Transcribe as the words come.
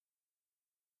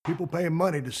People paying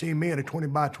money to see me in a 20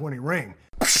 by 20 ring.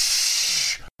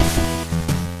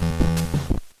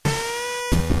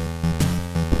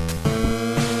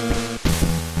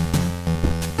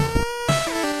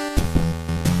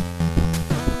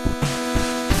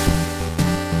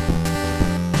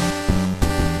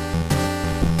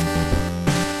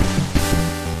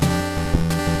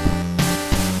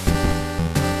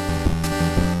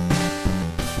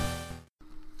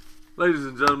 Ladies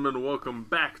and gentlemen, welcome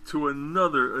back to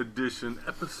another edition,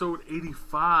 episode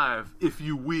 85, if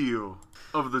you will,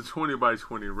 of the 20 by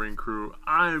 20 Ring Crew.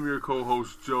 I am your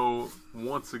co-host, Joe,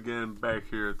 once again back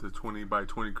here at the 20 by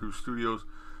 20 Crew Studios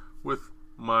with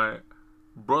my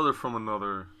brother from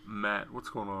another, Matt. What's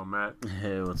going on, Matt?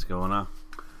 Hey, what's going on?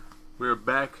 We are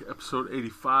back, episode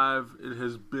 85. It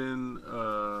has been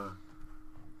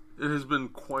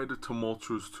quite a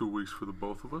tumultuous 2 weeks for the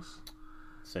both of us.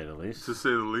 Say the least. To say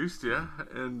the least, yeah.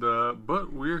 And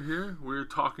but we're here. We're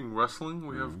talking wrestling.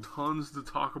 We have tons to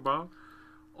talk about.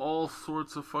 All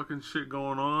sorts of fucking shit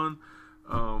going on.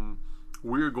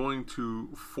 We're going to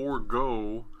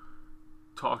forego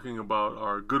talking about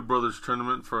our Good Brothers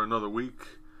tournament for another week.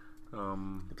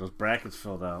 Get those brackets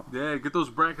filled out. Yeah, get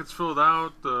those brackets filled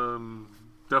out.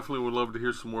 Definitely would love to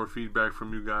hear some more feedback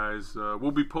from you guys. We'll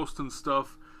be posting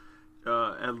stuff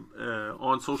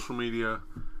on social media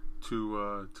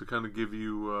to kind of give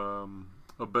you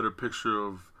a better picture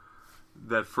of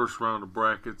that first round of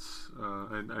brackets.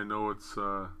 I know it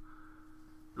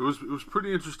was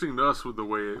pretty interesting to us with the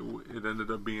way it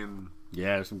ended up being.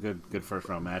 Yeah, there's some good first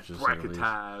round matches.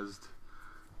 Bracketized.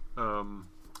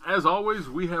 As always,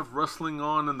 we have wrestling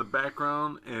on in the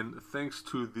background, and thanks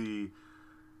to the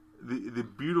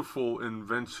beautiful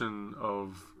invention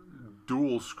of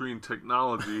dual screen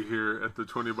technology here at the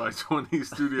 20 by 20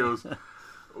 studios.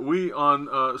 We, on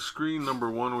screen number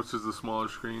one, which is the smaller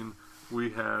screen,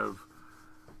 we have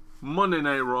Monday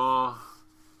Night Raw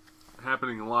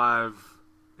happening live.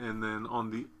 And then on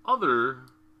the other,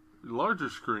 larger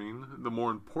screen, the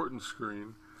more important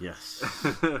screen, yes,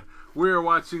 we are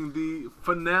watching the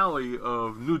finale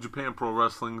of New Japan Pro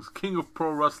Wrestling's King of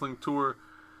Pro Wrestling Tour.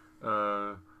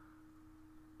 Right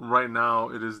now,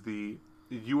 it is the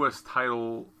U.S.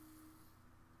 title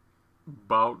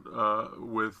bout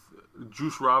with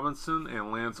Juice Robinson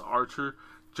and Lance Archer.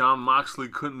 Jon Moxley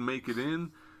couldn't make it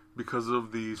in because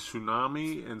of the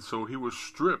tsunami, and so he was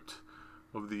stripped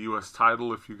of the U.S.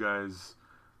 title, if you guys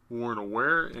weren't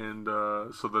aware, and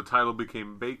so the title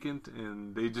became vacant,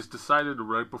 and they just decided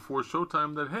right before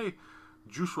Showtime that, hey,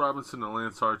 Juice Robinson and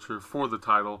Lance Archer for the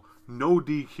title, no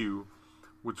DQ,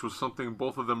 which was something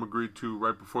both of them agreed to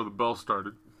right before the bell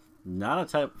started.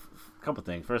 Couple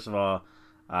things. First of all,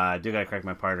 I do gotta correct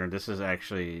my partner. This is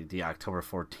actually the October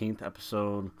 14th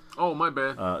episode. Oh, my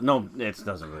bad. No, it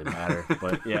doesn't really matter.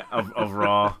 But yeah, of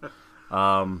Raw.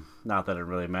 Not that it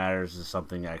really matters. It's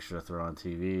something extra to throw on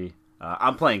TV.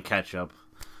 I'm playing catch up,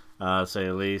 say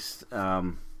the least.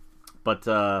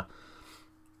 But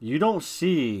you don't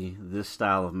see this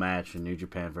style of match in New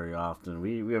Japan very often.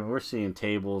 We're seeing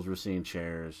tables, we're seeing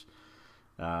chairs.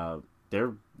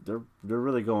 They're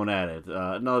really going at it.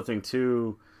 Another thing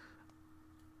too.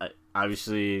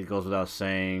 Obviously, it goes without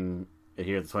saying,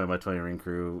 here at the 20 by 20 Ring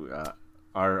Crew,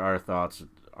 our thoughts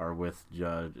are with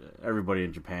everybody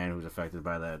in Japan who's affected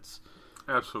by that.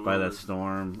 Absolutely. By that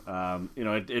storm.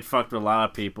 It fucked with a lot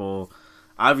of people.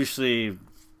 Obviously,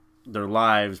 their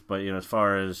lives, but as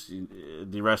far as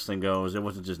the wrestling goes, it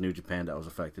wasn't just New Japan that was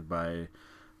affected by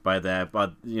that.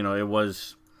 But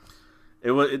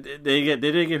they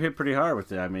did get hit pretty hard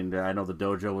with it. I mean, I know the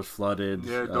dojo was flooded.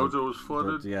 Yeah, dojo was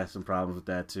flooded. Yeah, some problems with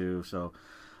that too. So,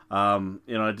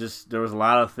 there was a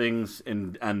lot of things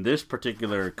on this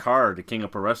particular card, the King of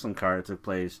Pro Wrestling card, that took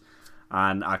place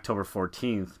on October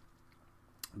 14th.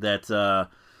 That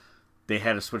they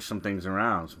had to switch some things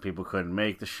around. Some people couldn't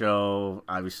make the show.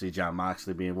 Obviously, Jon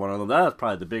Moxley being one of them. That was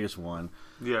probably the biggest one.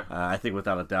 Yeah, I think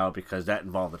without a doubt, because that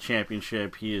involved the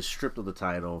championship. He is stripped of the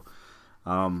title.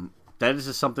 That is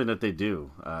just something that they do.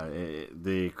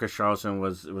 The Chris Charlton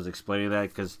was explaining that,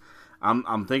 because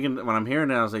I'm thinking, when I'm hearing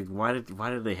that, I was like, why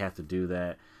did they have to do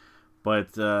that?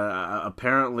 But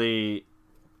apparently,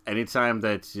 anytime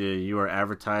that you are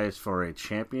advertised for a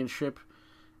championship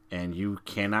and you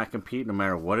cannot compete, no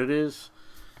matter what it is,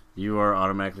 you are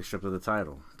automatically stripped of the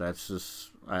title. That's just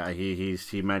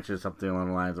he mentioned something along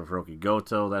the lines of Hiroki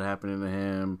Goto that happened to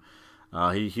him.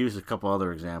 He used a couple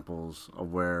other examples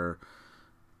of where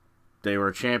they were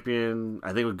a champion.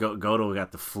 I think Goto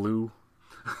got the flu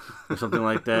or something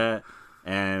like that.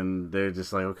 And they're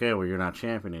just like, okay, well, you're not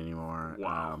champion anymore.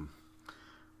 Wow.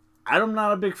 I'm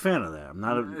not a big fan of that.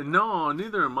 No,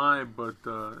 neither am I. But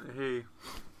hey,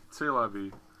 C'est la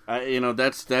vie.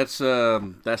 That's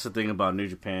the thing about New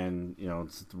Japan.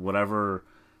 It's whatever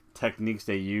techniques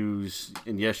they use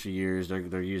in yesteryears,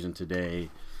 they're using today.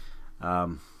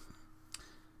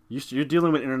 You're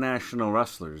dealing with international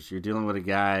wrestlers. You're dealing with a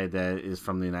guy that is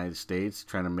from the United States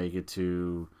trying to make it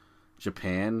to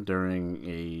Japan during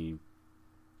a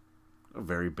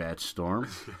very bad storm,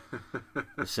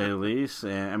 to say the least.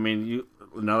 And I mean,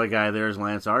 another guy there is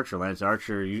Lance Archer. Lance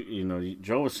Archer,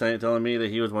 Joe was telling me that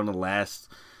he was one of the last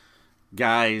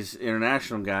guys,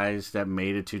 international guys, that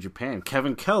made it to Japan.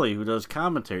 Kevin Kelly, who does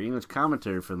commentary, English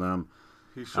commentary for them.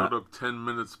 He showed up 10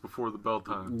 minutes before the bell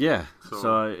time. Yeah,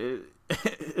 so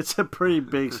it's a pretty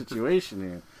big situation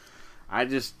here.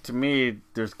 To me,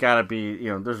 there's got to be,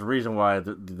 there's a reason why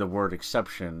the word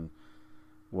exception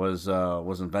was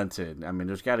invented. I mean,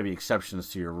 there's got to be exceptions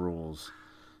to your rules.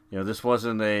 This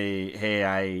wasn't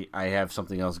hey, I have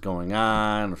something else going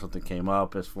on, or something came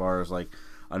up as far as like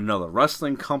another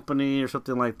wrestling company or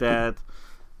something like that.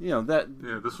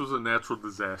 This was a natural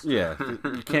disaster. Yeah,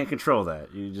 you can't control that.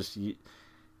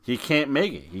 He can't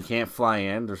make it. He can't fly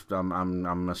in.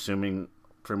 I'm assuming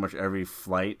pretty much every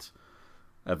flight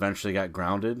eventually got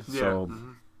grounded. Yeah. So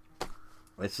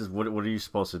this is what are you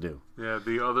supposed to do? Yeah,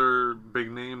 the other big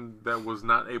name that was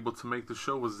not able to make the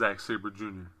show was Zack Sabre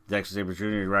Jr. Zack Sabre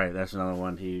Jr. Right, that's another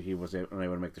one. He was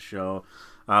unable to make the show.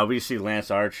 We see Lance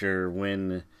Archer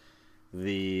win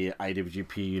the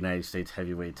IWGP United States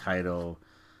Heavyweight title.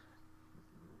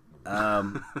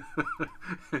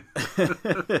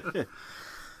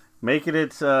 Making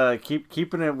it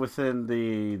keeping it within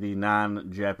the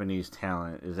non-Japanese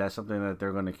talent. Is that something that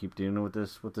they're going to keep doing with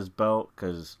this belt?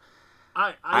 Because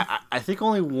I think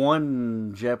only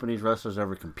one Japanese wrestler's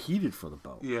ever competed for the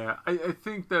belt. Yeah, I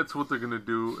think that's what they're going to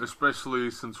do,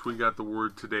 especially since we got the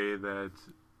word today that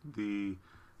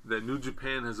New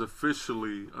Japan has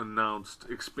officially announced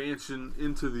expansion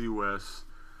into the U.S.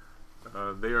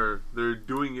 They're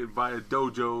doing it via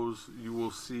dojos. You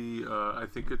will see, I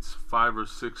think it's 5 or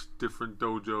 6 different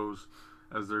dojos,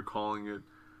 as they're calling it.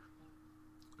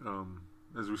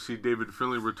 As we see David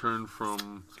Finlay return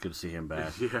from... It's good to see him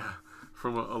back. Yeah,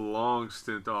 from a long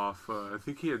stint off. I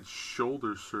think he had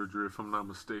shoulder surgery, if I'm not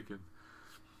mistaken.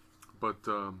 But,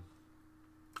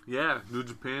 New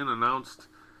Japan announced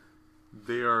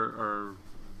they are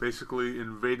basically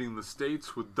invading the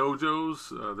States with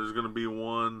dojos. There's going to be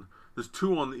one... There's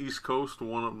 2 on the East Coast,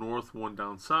 one up north, one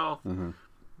down south. Mm-hmm.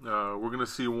 We're going to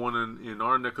see one in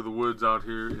our neck of the woods out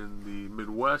here in the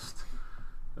Midwest,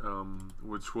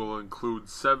 which will include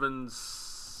 7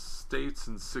 states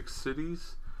and 6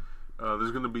 cities.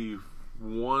 There's going to be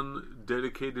one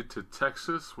dedicated to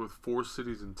Texas with 4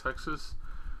 cities in Texas.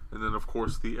 And then, of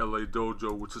course, the LA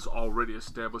Dojo, which is already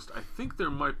established. I think there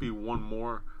might be one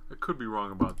more. I could be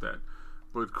wrong about that.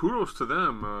 But kudos to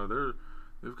them.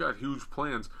 They've got huge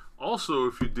plans. Also,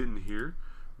 if you didn't hear,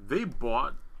 they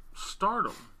bought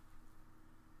Stardom.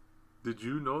 Did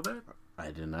you know that? I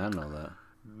did not know that.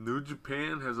 New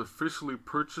Japan has officially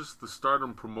purchased the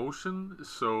Stardom promotion,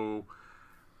 so...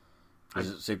 Is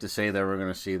it safe to say that we're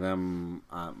going to see them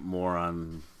more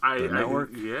on the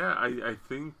network? I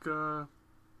think...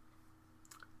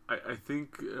 I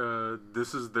think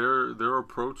this is their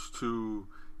approach to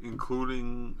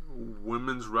including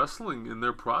women's wrestling in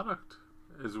their product.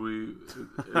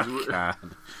 God.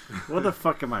 What the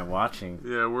fuck am I watching?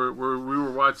 Yeah, we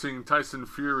were watching Tyson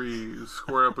Fury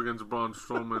square up against Braun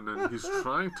Strowman, and he's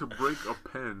trying to break a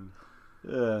pen.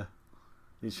 Yeah,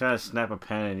 he's trying to snap a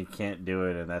pen and he can't do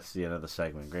it, and that's the end of the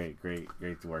segment. Great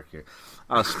work here.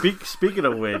 Speaking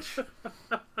of which,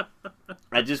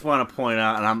 I just want to point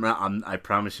out, and I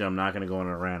promise you, I'm not going to go on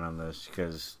a rant on this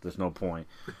because there's no point.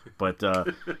 But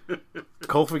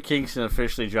Kofi Kingston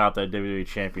officially dropped that WWE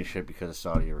Championship because of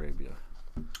Saudi Arabia.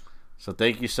 So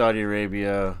thank you, Saudi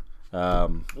Arabia.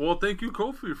 Well, thank you,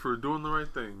 Kofi, for doing the right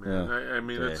thing, man. Yeah. I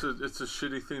mean, it's a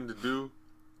shitty thing to do,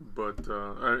 but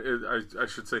I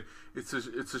should say it's a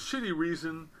shitty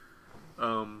reason,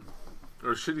 or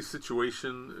a shitty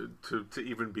situation to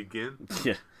even begin.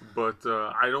 Yeah. But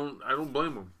I don't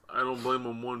blame him. I don't blame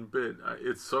him one bit.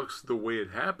 It sucks the way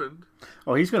it happened.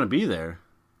 Oh, he's going to be there.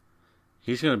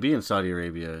 He's going to be in Saudi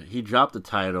Arabia. He dropped the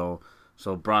title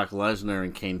so Brock Lesnar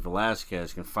and Cain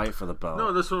Velasquez can fight for the belt.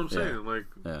 No, that's what I'm saying.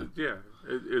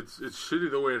 It's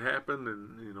shitty the way it happened,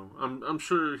 and I'm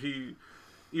sure he,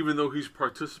 even though he's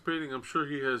participating, I'm sure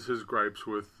he has his gripes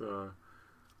with that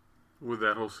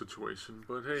whole situation.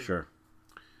 But hey, sure.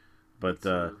 But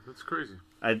that's crazy.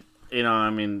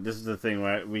 This is the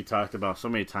thing we talked about so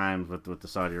many times with the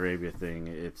Saudi Arabia thing.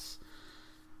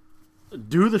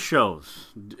 do the shows.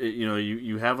 You know,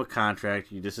 you have a contract.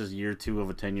 This is year 2 of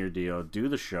a 10-year deal. Do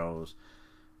the shows,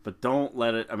 but don't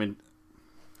let it. I mean,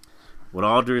 with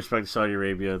all due respect to Saudi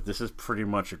Arabia, this is pretty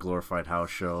much a glorified house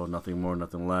show. Nothing more,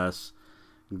 nothing less.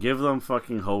 Give them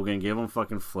fucking Hogan. Give them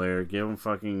fucking Flair. Give them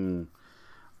fucking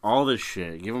all this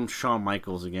shit. Give them Shawn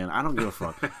Michaels again. I don't give a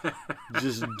fuck.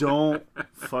 Just don't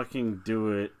fucking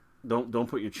do it. Don't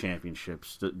put your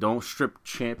championships. Don't strip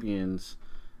champions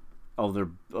of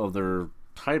their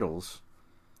titles,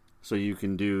 so you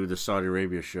can do the Saudi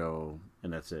Arabia show,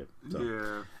 and that's it. So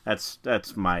yeah,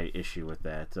 that's my issue with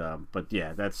that. But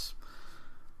yeah, that's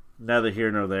neither here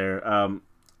nor there.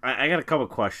 I got a couple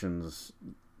questions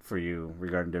for you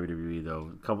regarding WWE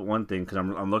though. One thing, because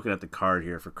I'm looking at the card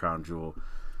here for Crown Jewel.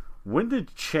 When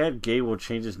did Chad Gable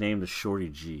change his name to Shorty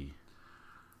G?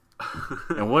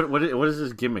 And what is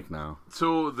his gimmick now?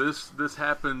 So this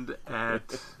happened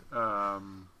at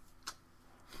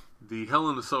the Hell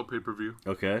in a Cell pay-per-view.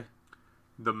 Okay.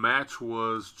 The match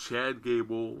was Chad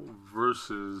Gable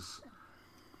versus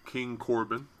King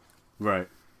Corbin. Right.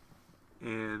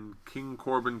 And King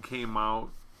Corbin came out,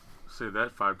 say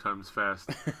that 5 times fast,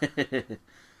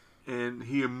 and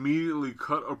he immediately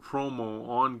cut a promo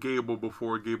on Gable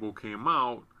before Gable came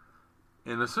out,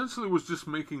 and essentially was just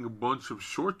making a bunch of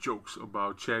short jokes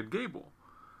about Chad Gable.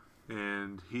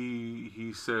 And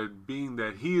he said, being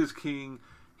that he is king,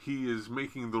 he is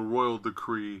making the royal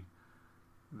decree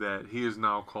that he is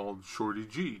now called Shorty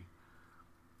G.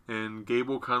 And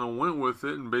Gable kind of went with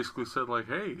it and basically said, like,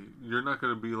 hey, you're not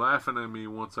going to be laughing at me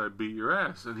once I beat your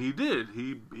ass. And he did.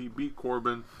 He beat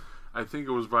Corbin. I think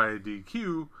it was via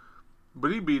DQ,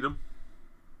 but he beat him.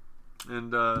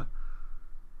 And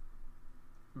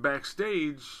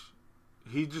backstage,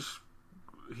 he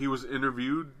was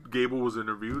interviewed. Gable was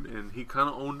interviewed, and he kind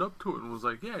of owned up to it and was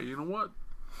like, yeah, you know what?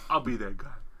 I'll be that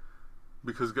guy.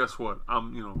 Because guess what?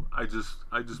 I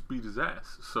just beat his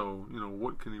ass. So,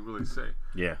 what can he really say?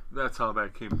 Yeah. That's how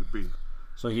that came to be.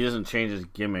 So he doesn't change his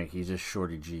gimmick. He's just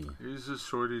Shorty G. He's just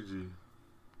Shorty G.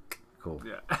 Cool.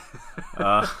 Yeah.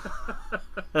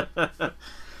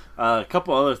 A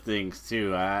couple other things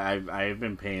too. I've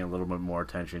been paying a little bit more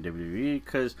attention to WWE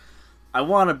because I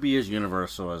want to be as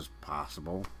universal as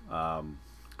possible. Pun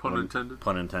intended.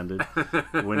 Pun intended.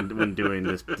 when doing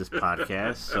this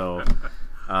podcast, so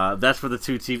that's where the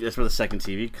That's where the second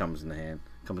TV comes in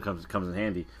comes in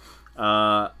handy.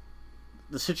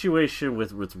 The situation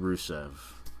with Rusev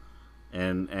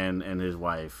and his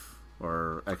wife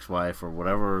or ex-wife or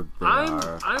whatever they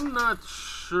are. I'm not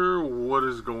sure what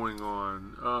is going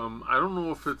on. I don't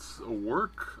know if it's a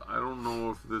work. I don't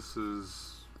know if this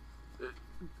is.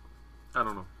 I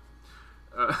don't know.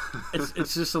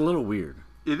 It's just a little weird.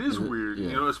 It is weird,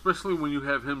 yeah. Especially when you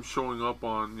have him showing up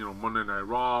on Monday Night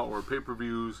Raw or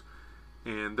pay-per-views,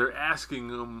 and they're asking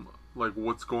him like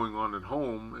what's going on at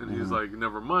home, and he's like,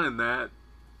 never mind that.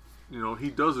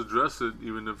 He does address it,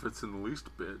 even if it's in the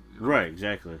least bit. Right,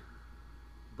 exactly.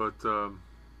 But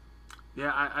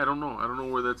yeah, I don't know. I don't know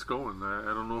where that's going.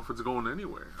 I don't know if it's going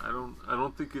anywhere. I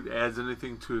don't think it adds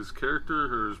anything to his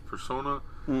character or his persona.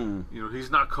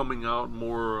 He's not coming out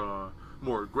more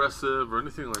aggressive or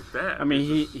anything like that. I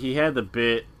mean, he had the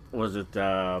bit. Was it?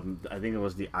 I think it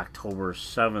was the October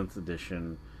 7th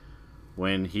edition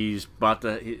when he's about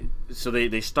to. So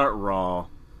they start Raw,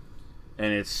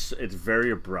 and it's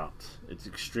very abrupt. It's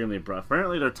extremely abrupt.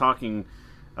 Apparently, they're talking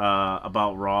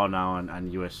about Raw now on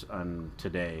US on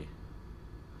Today.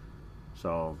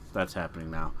 So that's happening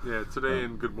now. Yeah, Today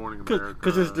and Good Morning America.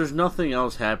 Because there's nothing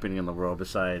else happening in the world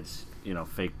besides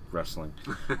fake wrestling.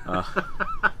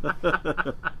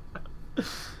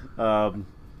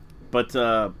 But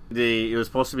it was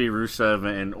supposed to be Rusev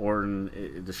and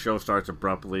Orton. The show starts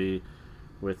abruptly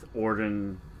with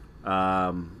Orton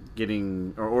Orton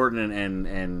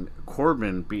and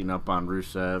Corbin beating up on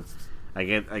Rusev.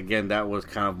 Again, that was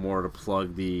kind of more to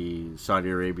plug the Saudi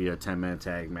Arabia 10-man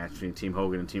tag match between Team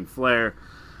Hogan and Team Flair,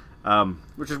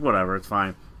 which is whatever. It's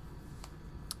fine.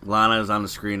 Lana is on the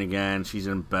screen again. She's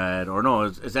in bed. Or no,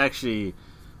 it's actually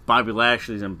Bobby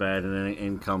Lashley's in bed, and then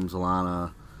in comes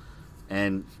Lana.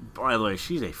 And, by the way,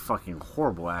 she's a fucking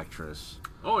horrible actress.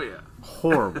 Oh, yeah.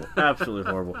 Horrible. Absolutely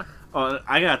horrible.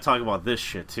 I gotta talk about this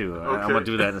shit, too. Okay. I'm gonna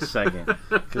do that in a second.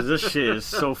 Because this shit is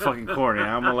so fucking corny.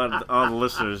 I'm gonna let all the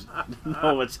listeners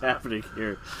know what's happening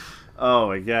here. Oh,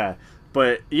 my God.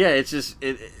 But, yeah, it's just...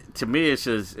 to me, it's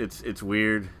just... It's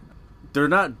weird. They're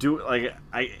not doing...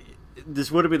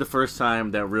 This would be the first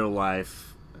time that real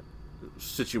life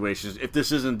situations, if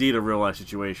this is indeed a real life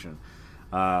situation,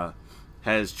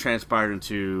 has transpired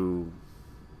into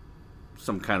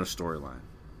some kind of storyline.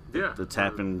 Yeah. That's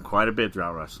happened quite a bit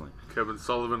throughout wrestling. Kevin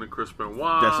Sullivan and Chris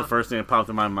Benoit. That's the first thing that popped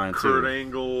in my mind, Kurt too.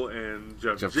 Angle and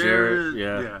Jeff Jarrett, Jarrett.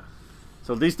 yeah.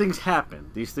 So these things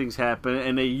happen.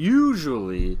 And they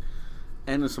usually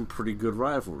end in some pretty good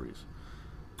rivalries.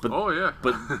 But,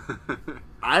 But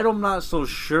I'm not so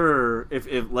sure if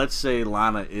let's say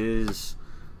Lana is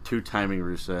two-timing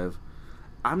Rusev,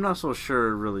 I'm not so sure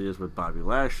it really is with Bobby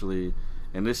Lashley,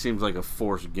 and this seems like a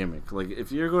forced gimmick. Like,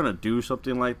 if you're going to do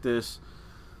something like this,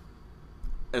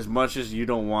 as much as you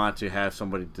don't want to have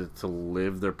somebody to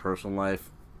live their personal life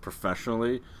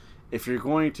professionally, if you're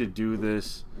going to do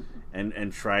this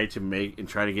and try to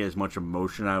get as much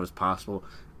emotion out of as possible,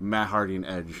 Matt Hardy and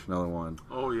Edge, another one.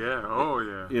 Oh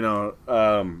yeah. You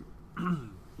know,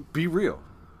 be real.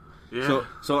 Yeah.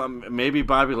 So maybe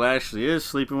Bobby Lashley is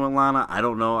sleeping with Lana. I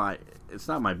don't know. It's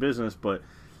not my business, but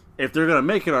if they're gonna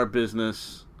make it our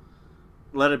business,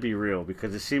 let it be real,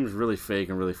 because it seems really fake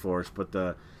and really forced. But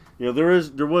there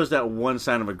was that one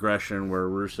sign of aggression where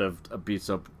Rusev beats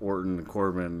up Orton and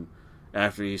Corbin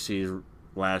after he sees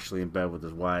Lashley in bed with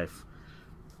his wife.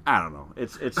 I don't know.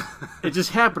 It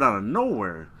just happened out of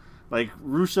nowhere. Like,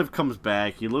 Rusev comes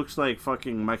back, he looks like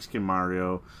fucking Mexican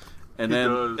Mario, and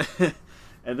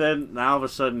and then now all of a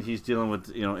sudden he's dealing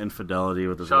with infidelity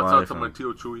with his wife. Shouts out to my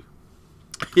Tio Chewy.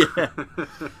 Yeah.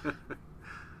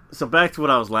 So back to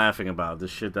what I was laughing about,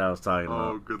 this shit that I was talking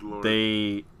about. Oh, good lord.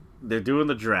 They're doing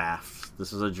the draft.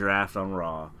 This is a draft on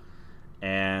Raw,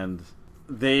 and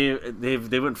they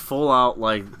went full out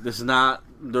like this is not.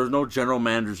 There's no general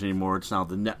managers anymore. It's now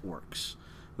the networks.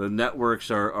 The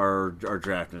networks are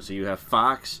drafting. So you have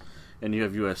Fox and you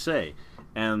have USA,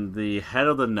 and the head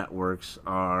of the networks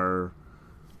are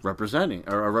represented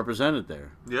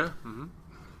there. Yeah. Mm-hmm.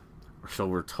 So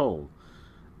we're told.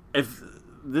 If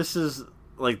this is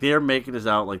like they're making this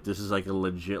out like this is like a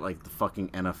legit like the fucking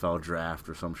NFL draft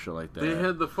or some shit like that. They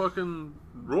had the fucking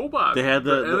robot. They had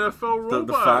the NFL robot.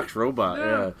 The Fox robot.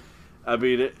 Yeah. I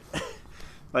mean,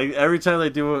 like every time they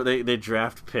do it, they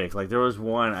draft pick. Like there was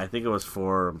one, I think it was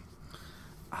for,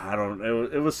 I don't know,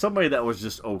 it was somebody that was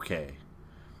just okay,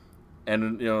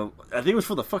 and I think it was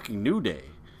for the fucking New Day.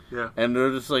 Yeah. And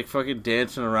they're just like fucking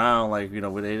dancing around like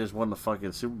when they just won the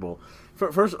fucking Super Bowl.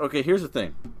 First, okay, here's the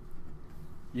thing.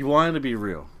 You want it to be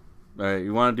real, all right?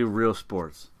 You want to do real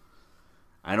sports.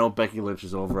 I know Becky Lynch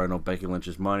is over. I know Becky Lynch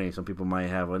is money. Some people might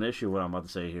have an issue with what I'm about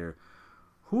to say here.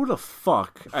 Who the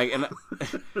fuck? And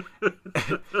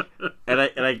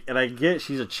I get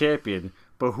she's a champion,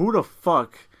 but who the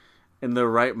fuck in their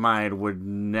right mind would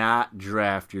not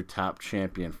draft your top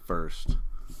champion first?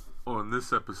 On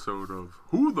this episode of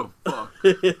Who the Fuck?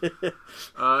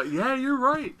 Yeah, you're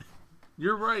right.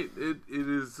 You're right. It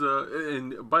is,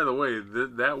 and by the way,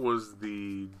 that was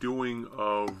the doing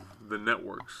of the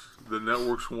networks. The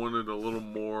networks wanted a little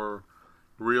more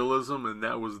realism, and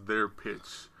that was their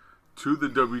pitch to the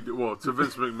to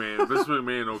Vince McMahon. Vince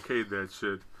McMahon okayed that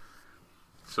shit.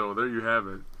 So there you have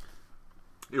it.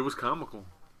 It was comical.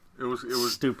 It was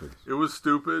stupid. It was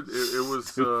stupid. It was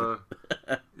stupid.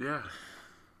 Yeah.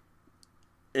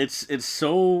 It's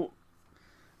so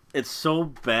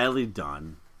badly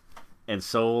done and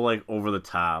so like over the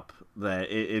top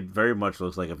that it very much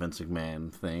looks like a Vince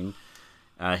McMahon thing.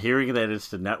 Hearing that it's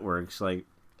the networks, like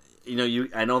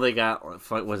I know they got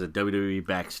was it WWE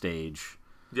Backstage?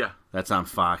 Yeah, that's on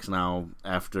Fox now.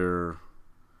 After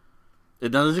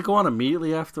does it go on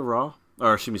immediately after Raw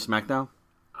or excuse me SmackDown?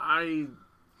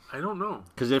 I don't know.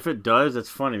 Because if it does, it's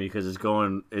funny because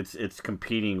it's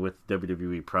competing with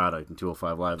WWE product in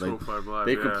 205 Live. 205 Live,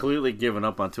 they've completely given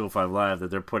up on 205 Live that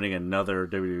they're putting another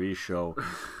WWE show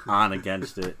on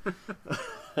against it.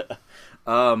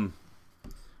 But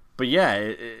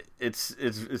yeah, it's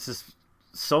just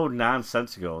so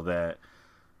nonsensical that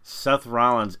Seth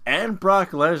Rollins and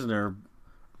Brock Lesnar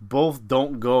both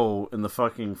don't go in the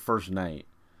fucking first night.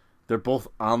 They're both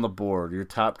on the board. Your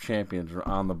top champions are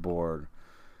on the board.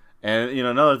 And,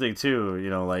 another thing, too,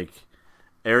 like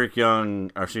Eric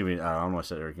Young, or excuse me, I don't know why I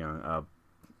said Eric Young.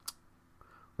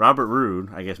 Robert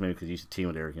Roode, I guess maybe because he used to team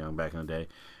with Eric Young back in the day.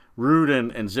 Roode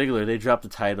and Ziggler, they dropped the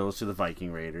titles to the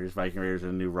Viking Raiders. Viking Raiders are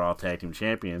the new Raw Tag Team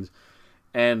Champions.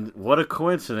 And what a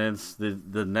coincidence,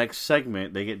 the next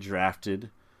segment, they get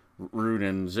drafted, Roode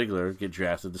and Ziggler get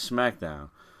drafted to SmackDown.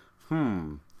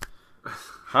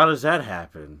 How does that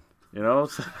happen?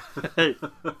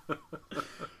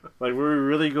 Like, were we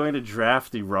really going to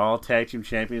draft the Raw Tag Team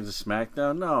Champions of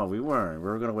SmackDown? No, we weren't. We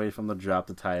were going to wait for them to drop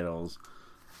the titles.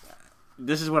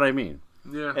 This is what I mean.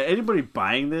 Yeah. Anybody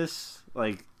buying this,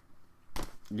 like,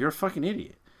 you're a fucking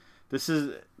idiot. This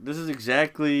is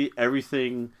exactly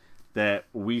everything that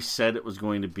we said it was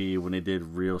going to be when they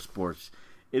did real sports.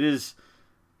 It is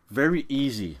very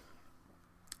easy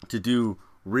to do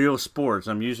real sports.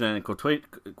 I'm using that in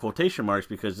quotation marks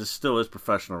because this still is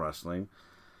professional wrestling.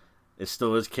 It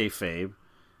still is kayfabe.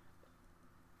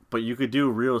 But you could do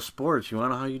real sports. You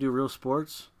want to know how you do real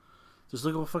sports? Just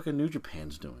look at what fucking New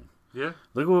Japan's doing. Yeah.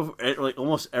 Look at what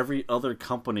almost every other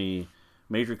company,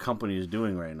 major company, is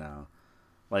doing right now.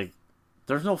 Like,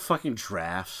 there's no fucking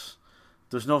drafts.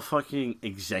 There's no fucking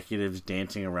executives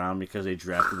dancing around because they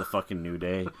drafted the fucking New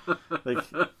Day. Like,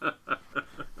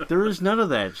 there is none of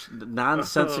that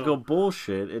nonsensical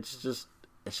bullshit. It's just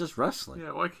wrestling.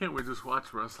 Yeah, why can't we just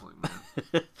watch wrestling,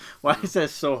 man? Why is that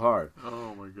so hard?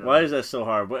 Oh my god. Why is that so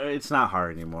hard? But it's not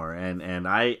hard anymore. And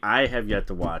I have yet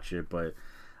to watch it, but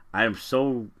I am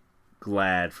so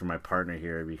glad for my partner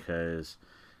here because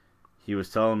he was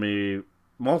telling me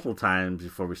multiple times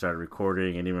before we started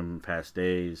recording and even in past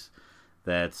days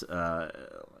that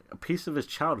a piece of his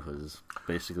childhood is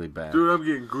basically back. Dude, I'm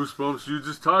getting goosebumps. You're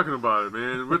just talking about it,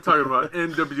 man. We're talking about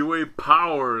NWA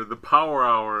Power, the Power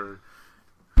Hour.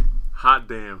 Hot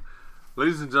damn.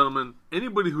 Ladies and gentlemen,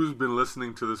 anybody who's been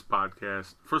listening to this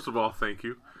podcast, first of all, thank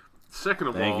you. Second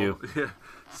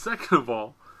of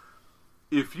all,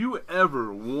 if you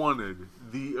ever wanted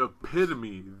the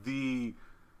epitome, the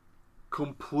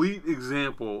complete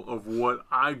example of what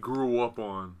I grew up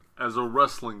on as a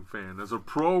wrestling fan, as a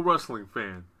pro wrestling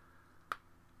fan,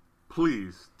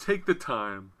 please take the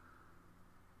time,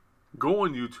 go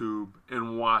on YouTube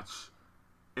and watch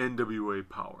NWA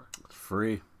Power. It's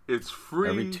free. It's free.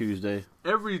 Every Tuesday.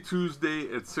 Every Tuesday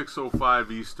at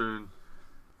 6:05 Eastern.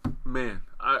 Man,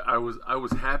 I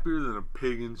was happier than a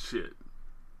pig in shit.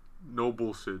 No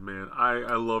bullshit, man.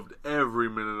 I loved every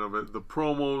minute of it. The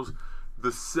promos,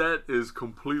 the set is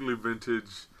completely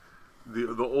vintage.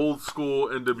 The old school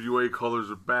NWA colors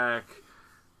are back.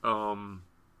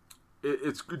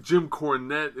 It's Jim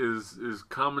Cornette is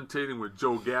commentating with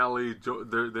Joe Galli.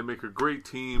 They make a great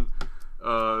team.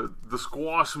 The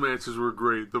squash matches were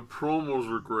great. The promos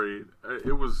were great.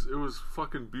 It was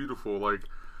fucking beautiful. Like,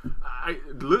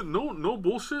 no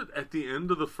bullshit. At the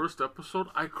end of the first episode,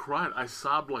 I cried. I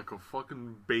sobbed like a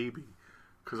fucking baby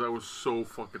because I was so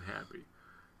fucking happy.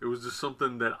 It was just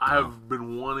something that I've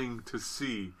been wanting to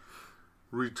see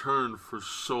return for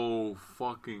so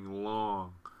fucking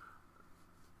long.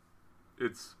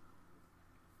 It's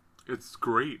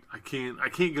great. I can't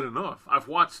get enough. I've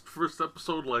watched first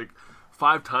episode like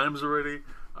 5 times already.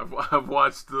 I've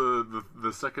watched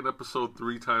the second episode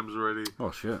 3 times already.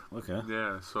 Oh shit! Okay.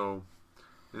 Yeah. So,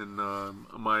 and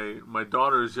my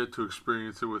daughter is yet to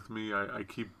experience it with me.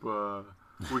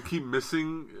 We keep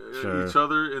missing each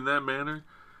other in that manner.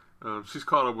 She's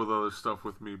caught up with other stuff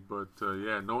with me, but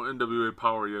yeah, no NWA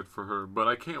Power yet for her. But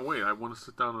I can't wait. I want to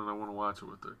sit down and I want to watch it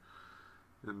with her.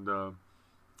 And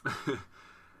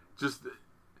just.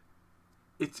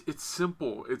 It's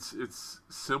simple. It's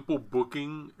simple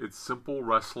booking. It's simple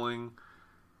wrestling.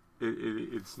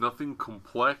 It's nothing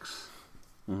complex.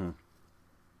 Mm-hmm.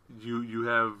 You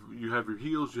have your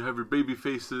heels. You have your baby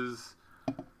faces.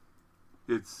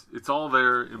 It's all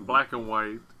there in black and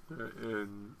white,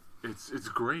 and it's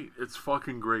great. It's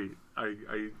fucking great.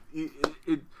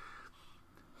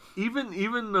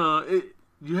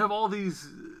 You have all these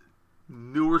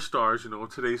newer stars.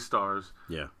 Today's stars.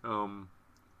 Yeah.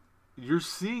 You're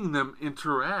seeing them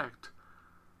interact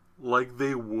like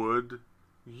they would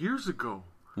years ago.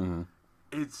 Mm-hmm.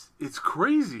 It's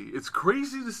crazy. It's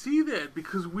crazy to see that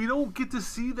because we don't get to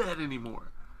see that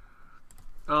anymore.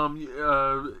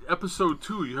 Episode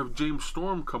 2, you have James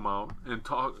Storm come out and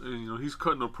talk. And, he's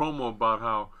cutting a promo about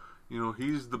how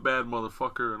he's the bad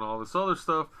motherfucker and all this other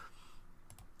stuff.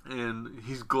 And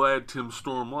he's glad Tim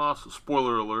Storm lost.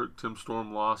 Spoiler alert: Tim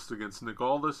Storm lost against Nick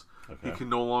Aldis. Okay. He can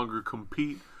no longer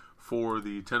compete for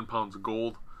the 10 pounds of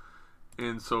gold.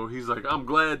 And so he's like, I'm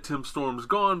glad Tim Storm's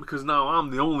gone because now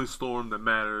I'm the only Storm that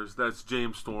matters. That's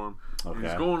James Storm. Okay. And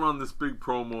he's going on this big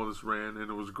promo, this rant, and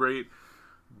it was great.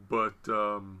 But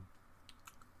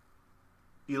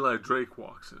Eli Drake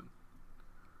walks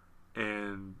in.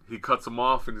 And he cuts him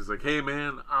off and he's like, hey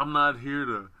man, I'm not here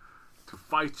to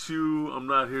fight you. I'm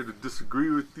not here to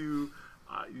disagree with you.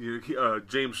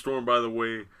 James Storm, by the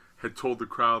way, had told the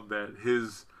crowd that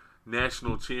his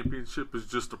national championship is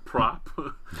just a prop.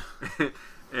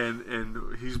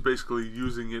 and he's basically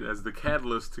using it as the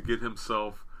catalyst to get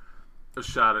himself a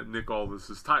shot at Nick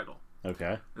Aldis' title.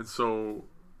 Okay. And so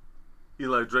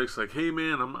Eli Drake's like, hey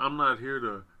man, I'm not here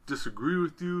to disagree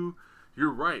with you.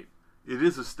 You're right. It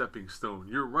is a stepping stone.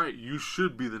 You're right. You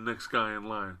should be the next guy in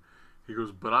line. He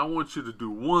goes, but I want you to do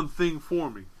one thing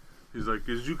for me. He's like,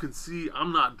 as you can see,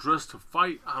 I'm not dressed to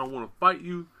fight. I don't want to fight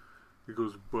you. He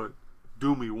goes, but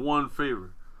do me one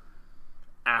favor.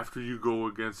 after you go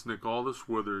against Nick Aldis,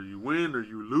 whether you win or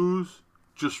you lose,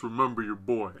 just remember your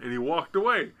boy. And he walked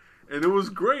away. And it was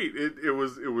great. It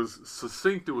was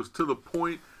succinct. It was to the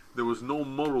point. There was no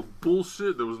muddled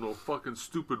bullshit. There was no fucking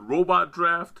stupid robot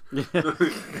draft. You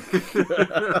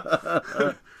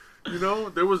know,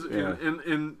 there was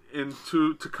and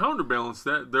to counterbalance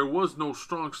that, there was no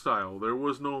strong style. There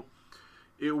was no.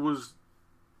 It was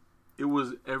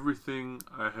everything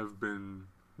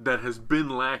that has been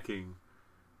lacking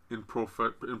in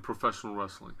professional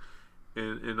wrestling.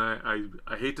 And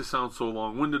I hate to sound so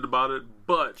long-winded about it,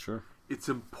 but sure. It's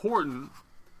important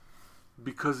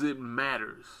because it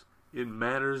matters. It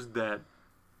matters that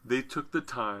they took the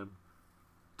time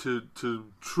to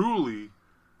truly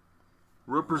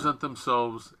represent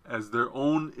themselves as their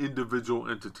own individual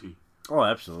entity. Oh,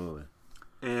 absolutely.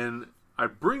 And I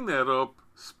bring that up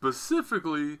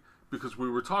specifically because we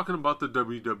were talking about the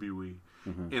WWE,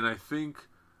 and I think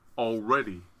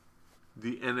already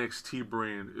the NXT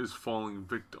brand is falling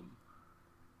victim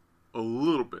a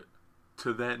little bit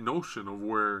to that notion of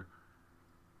where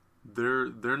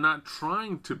they're not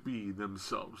trying to be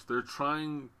themselves. They're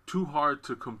trying too hard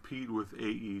to compete with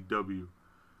AEW.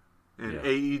 And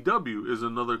AEW is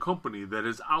another company that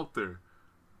is out there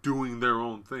doing their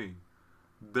own thing.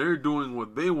 They're doing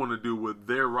what they want to do with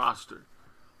their roster.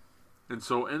 And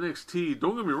so NXT,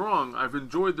 don't get me wrong, I've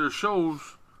enjoyed their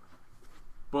shows,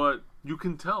 but you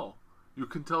can tell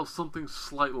something's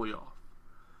slightly off.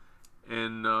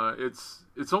 And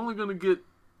it's only going to get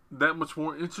that much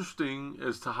more interesting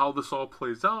as to how this all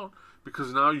plays out,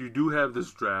 because now you do have this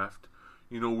draft.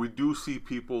 You know, we do see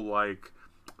people like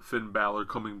Finn Balor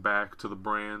coming back to the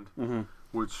brand,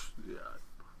 which,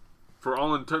 for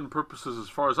all intent and purposes, as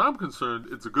far as I'm concerned,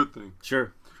 it's a good thing.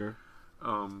 Sure.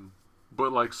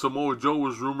 But like Samoa Joe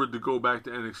was rumored to go back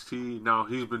to NXT. Now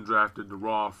he's been drafted to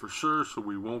Raw for sure, so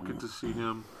we won't get to see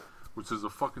him, which is a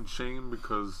fucking shame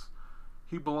because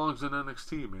he belongs in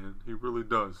NXT, man. He really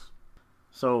does.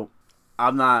 So,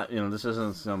 I'm not, this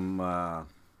isn't some,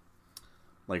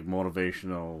 like,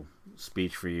 motivational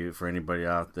speech for anybody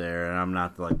out there, and I'm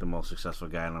not, like, the most successful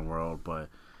guy in the world, but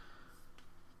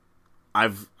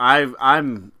I'm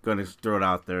going to throw it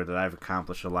out there that I've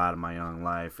accomplished a lot in my young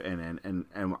life, and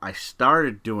I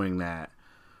started doing that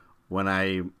when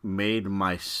I made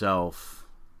myself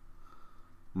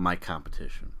my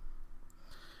competition.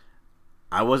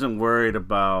 I wasn't worried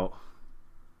about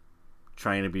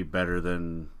trying to be better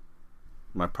than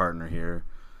my partner here.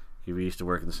 We used to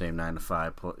work in the same 9 to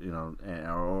 5,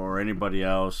 or anybody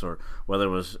else, or whether it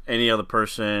was any other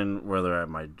person, whether at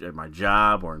my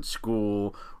job or in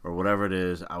school or whatever it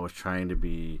is. I was trying to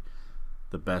be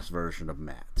the best version of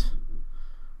Matt.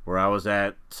 Where I was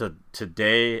at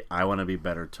today, I want to be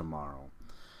better tomorrow,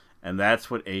 and that's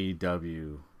what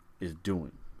AEW is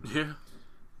doing. Yeah.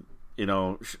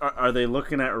 Are they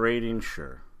looking at ratings?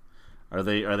 Sure. Are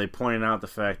they pointing out the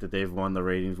fact that they've won the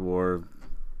ratings war?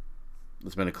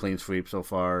 It's been a clean sweep so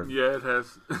far. Yeah, it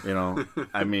has.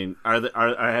 I mean,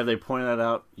 have they pointed that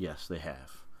out? Yes, they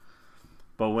have.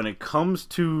 But when it comes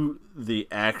to the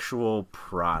actual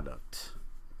product,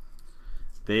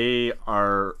 they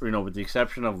are, with the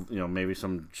exception of, maybe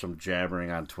some jabbering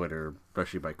on Twitter,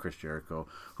 especially by Chris Jericho,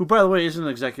 who, by the way, is an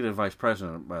executive vice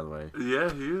president, by the way.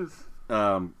 Yeah, he is.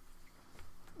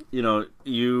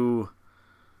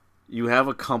 You have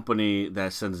a company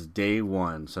that since day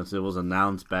one, since it was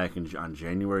announced back on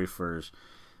January 1st,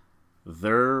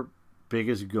 their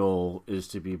biggest goal is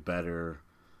to be better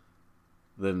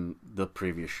than the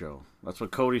previous show. That's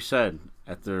what Cody said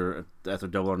at their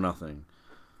Double or Nothing.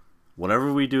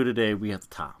 Whatever we do today, we have to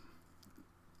top.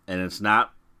 And it's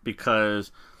not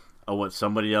because of what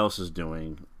somebody else is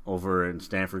doing over in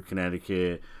Stamford,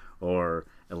 Connecticut, or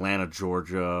Atlanta,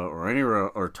 Georgia, or anywhere,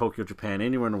 or Tokyo, Japan,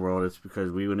 anywhere in the world. It's because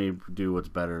we need to do what's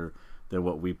better than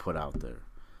what we put out there,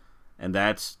 and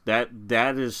that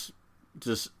is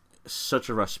just such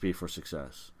a recipe for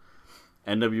success.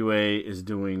 NWA is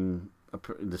doing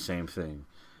the same thing.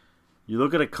 You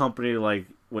look at a company like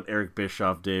what Eric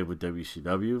Bischoff did with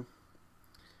WCW.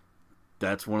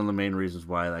 That's one of the main reasons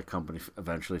why that company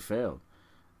eventually failed.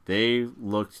 They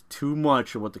looked too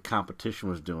much at what the competition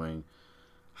was doing.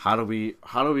 How do we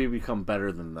become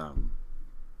better than them?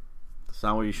 That's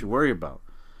not what you should worry about.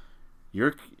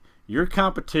 Your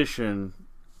competition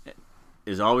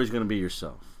is always going to be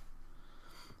yourself.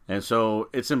 And so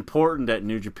it's important that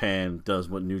New Japan does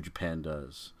what New Japan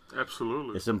does.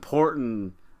 Absolutely. It's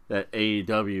important that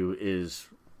AEW is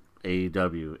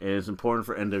AEW. And it's important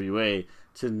for NWA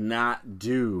to not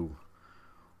do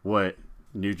what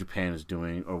New Japan is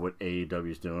doing or what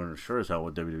AEW is doing, or sure as hell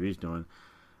what WWE is doing.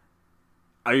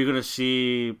 are you gonna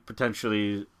see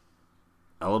potentially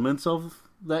elements of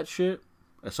that shit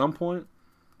at some point?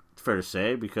 It's fair to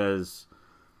say, because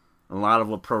a lot of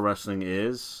what pro wrestling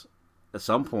is, at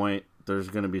some point, there's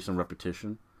gonna be some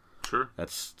repetition. Sure.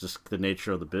 That's just the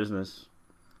nature of the business,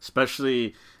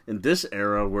 especially in this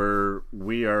era where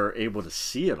we are able to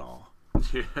see it all.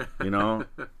 Yeah. You know,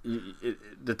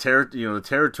 the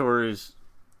territories.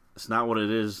 It's not what it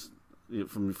is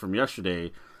from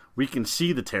yesterday. We can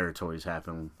see the territories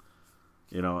happen,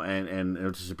 you know, and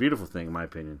it's just a beautiful thing, in my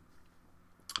opinion.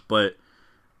 But,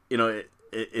 you know,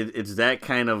 it's that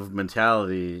kind of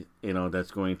mentality, you know,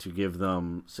 that's going to give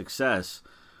them success,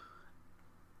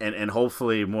 and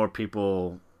hopefully more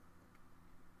people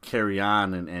carry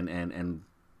on and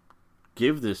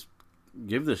give this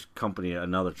company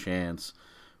another chance,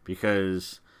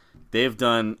 because they've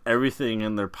done everything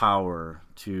in their power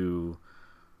to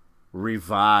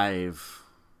revive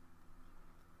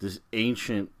this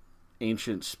ancient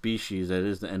species that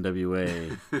is the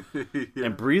NWA Yeah.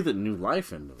 and breathe a new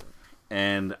life into it.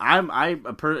 And I'm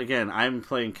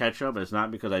playing catch up. It's not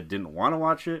because I didn't want to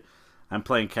watch it. I'm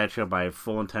playing catch up. I have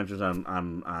full intentions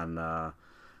on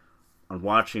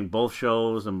watching both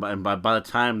shows, and by the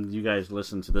time you guys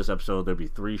listen to this episode, there'll be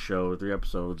 3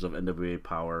 episodes of NWA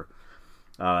Power.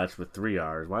 That's with 3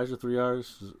 R's. Why is it 3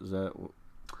 R's? Is that?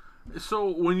 So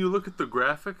when you look at the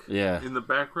graphic, Yeah. in the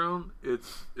background,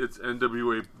 it's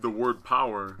NWA, the word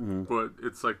power, but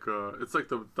it's like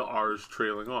the R's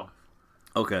trailing off,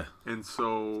 Okay. and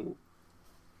so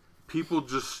people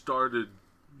just started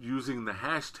using the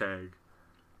hashtag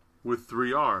with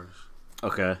 3 R's.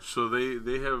 Okay. So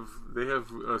they have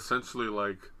essentially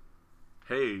like,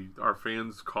 hey, our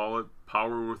fans call it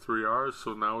power with 3 R's,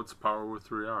 so now it's power with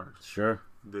 3 R's. Sure.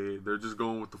 They're just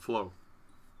going with the flow.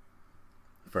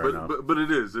 Fair enough. But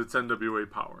it's NWA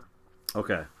Power.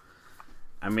 Okay.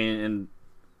 I mean, and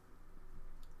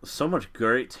so much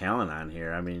great talent on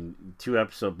here. I mean,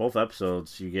 both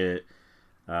episodes, you get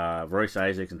Royce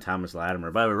Isaacs and Thomas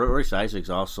Latimer. By the way, Royce Isaacs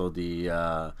also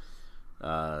the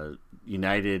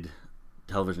United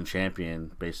Television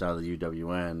Champion based out of the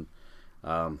UWN.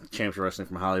 Champs Wrestling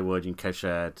from Hollywood. You can catch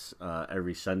that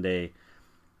every Sunday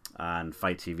on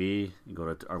Fight TV. You can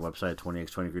go to our website,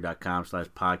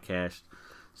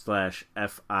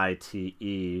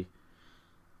 20x20degree.com/podcast/FITE.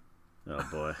 Oh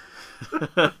boy.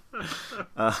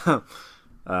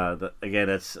 Again,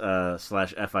 that's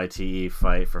 /FITE,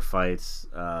 fight for fights.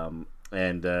 And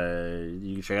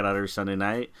you can check it out every Sunday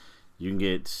night. You can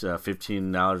get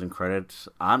 $15 in credits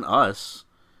on us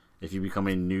if you become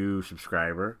a new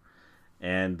subscriber.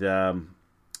 And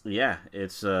yeah,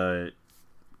 it's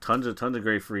tons of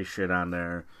great free shit on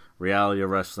there. Reality of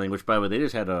Wrestling, which by the way, they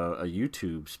just had a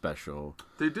YouTube special.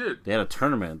 They did. They had a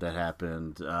tournament that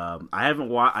happened.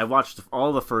 I watched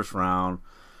all the first round.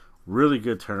 Really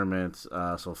good tournament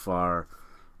so far,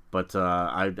 but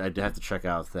I'd have to check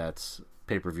out that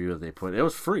pay-per-view that they put. It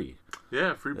was free.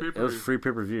 Yeah, free pay-per-view. It was free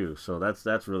pay-per-view, so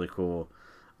that's really cool.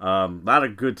 A lot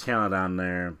of good talent on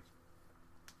there.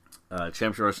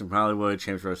 Champs Wrestling from Hollywood,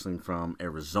 Champs Wrestling from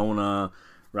Arizona,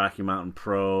 Rocky Mountain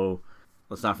Pro.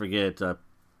 Let's not forget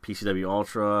PCW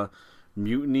Ultra,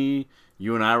 Mutiny.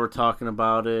 You and I were talking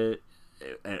about it,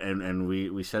 and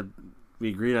we said we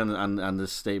agreed on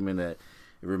this statement that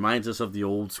it reminds us of the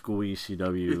old school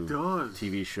ECW It does.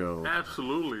 TV show.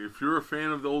 Absolutely. If you're a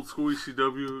fan of the old school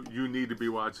ECW, you need to be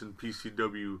watching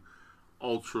PCW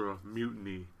Ultra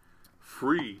Mutiny.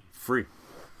 Free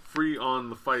on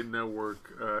the Fight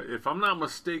Network. If I'm not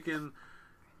mistaken,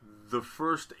 the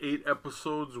first 8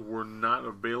 episodes were not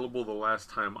available the last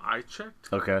time I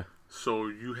checked. Okay. So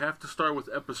you have to start with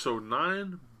episode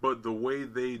 9, but the way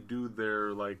they do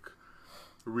their like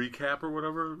recap or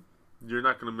whatever, you're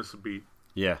not going to miss a beat.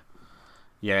 Yeah.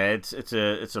 It's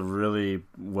a really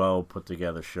well put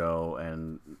together show,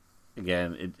 and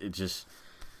again, it just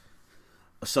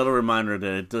a subtle reminder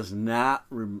that it does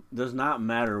not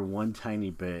matter one tiny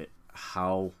bit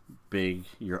how big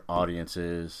your audience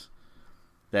is.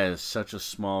 That is such a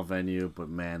small venue, but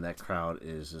man, that crowd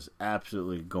is just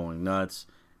absolutely going nuts.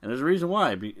 And there's a reason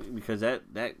why, because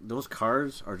those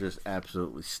cards are just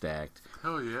absolutely stacked.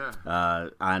 Hell yeah!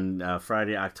 On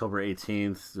Friday, October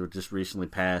 18th, just recently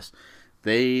passed,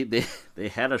 they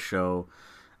had a show.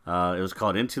 It was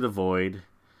called Into the Void.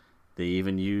 They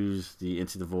even used the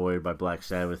Into the Void by Black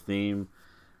Sabbath theme.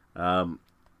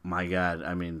 My God,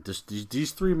 I mean,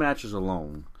 these 3 matches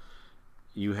alone,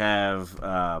 you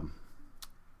have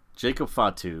Jacob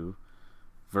Fatu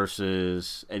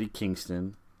versus Eddie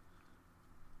Kingston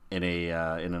in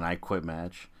an I Quit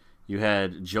match. You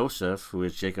had Joseph, who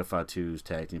is Jacob Fatu's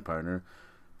tag team partner,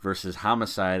 versus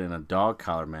Homicide in a dog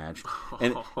collar match.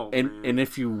 And man. and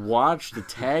if you watch the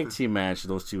tag team match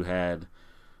those two had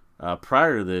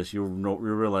prior to this, you'll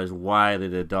realize why they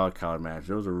did a dog collar match.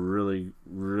 It was a really,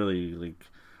 really like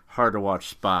hard to watch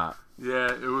spot.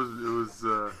 Yeah, it was.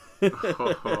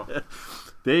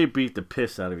 They beat the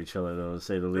piss out of each other, though, to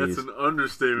say the least. That's an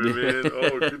understatement, man.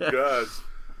 Oh, good gosh.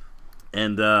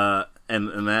 And that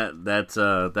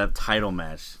title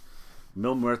match,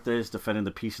 Mil Muertes defending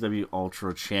the PCW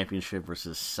Ultra Championship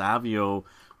versus Savio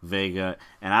Vega.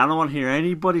 And I don't want to hear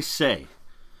anybody say,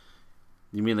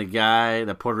 you mean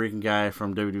the Puerto Rican guy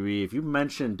from WWE? If you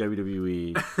mention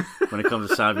WWE when it comes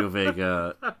to Savio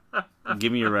Vega,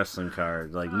 give me your wrestling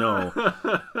card. Like, no.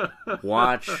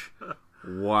 Watch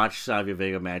Savio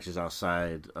Vega matches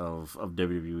outside of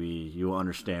WWE. You will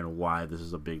understand why this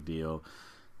is a big deal.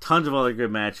 Tons of other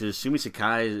good matches. Sumi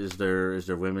Sakai is their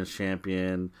women's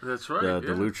champion. That's right.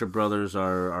 The Lucha Brothers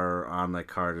are on that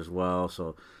card as well.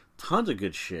 So tons of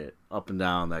good shit up and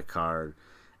down that card.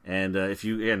 And if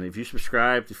you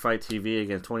subscribe to Fight TV,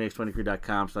 again,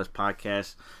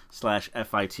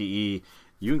 20x23.com/podcast/FITE,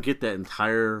 you can get that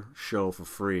entire show for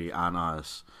free on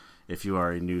us if you are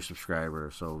a new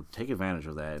subscriber. So take advantage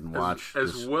of that and watch.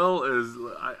 As well as,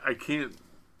 I can't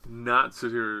not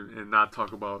sit here and not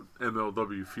talk about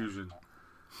MLW Fusion.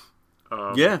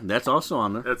 Yeah, that's also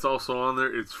on there. That's also on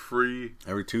there. It's free.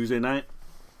 Every Tuesday night.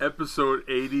 Episode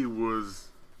 80 was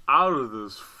out of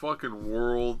this fucking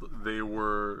world. They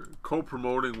were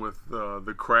co-promoting with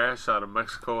the Crash out of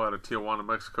Mexico, out of Tijuana,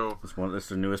 Mexico. That's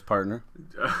their newest partner.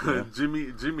 Yeah.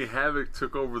 Jimmy Havoc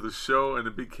took over the show, and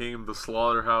it became the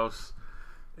Slaughterhouse.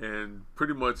 And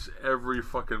pretty much every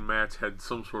fucking match had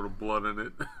some sort of blood in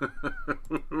it.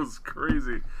 It was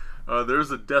crazy.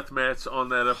 There's a death match on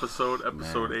that episode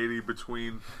 80,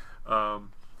 between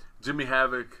Jimmy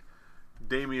Havoc,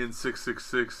 Damien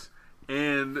 666,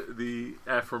 and the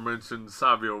aforementioned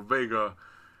Savio Vega.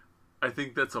 I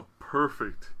think that's a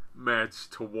perfect match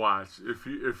to watch.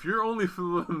 If you're only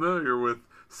familiar with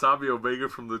Savio Vega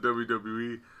from the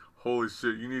WWE, holy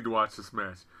shit, you need to watch this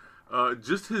match.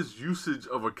 Just his usage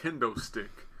of a kendo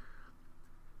stick.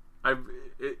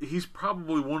 He's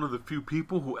probably one of the few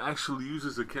people who actually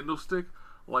uses a kendo stick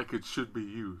like it should be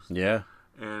used. Yeah.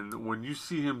 And when you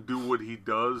see him do what he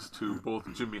does to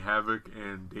both Jimmy Havoc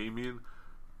and Damien,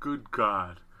 good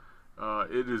God,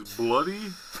 it is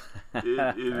bloody.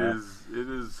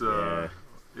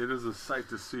 It is a sight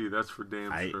to see. That's for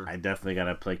damn sure. I definitely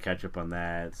gotta play catch up on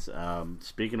that.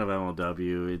 Speaking of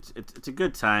MLW, it's a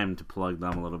good time to plug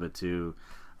them a little bit too.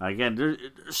 Again, there's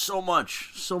so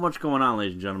much going on,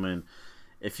 ladies and gentlemen.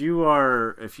 If you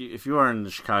are in the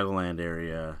Chicagoland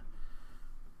area,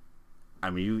 I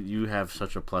mean, you have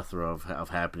such a plethora of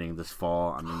happening this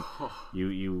fall. I mean,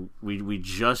 we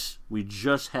just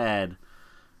had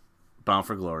Bound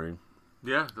for Glory.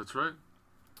 Yeah, that's right.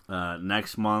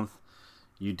 Next month,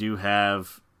 you do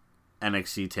have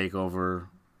NXT TakeOver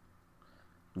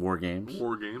War Games.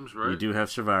 War Games, right? You do have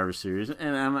Survivor Series,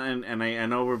 and I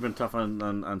know we've been tough on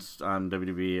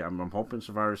WWE. I'm hoping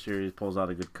Survivor Series pulls out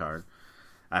a good card.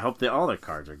 I hope all their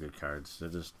cards are good cards.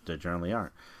 They generally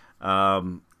aren't.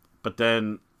 But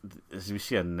then, as we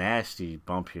see a nasty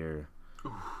bump here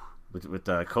with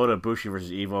Kota Ibushi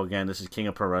versus Evo again. This is King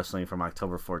of Pro Wrestling from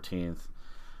October 14th.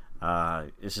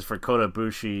 This is for Kota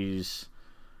Ibushi's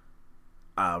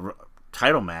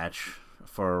title match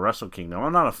for Wrestle Kingdom.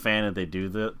 I'm not a fan that they do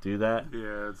that.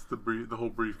 Yeah, it's the whole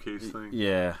briefcase thing.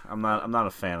 Yeah, I'm not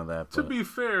a fan of that. To be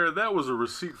fair, that was a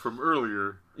receipt from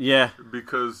earlier. Yeah,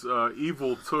 because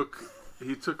Evil took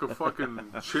a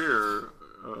fucking chair,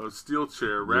 a steel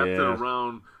chair, wrapped it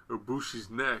around Ibushi's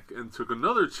neck, and took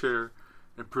another chair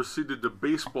and proceeded to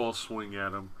baseball swing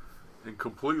at him, and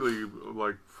completely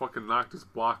fucking knocked his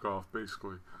block off,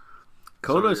 basically.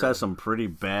 Kota's has some pretty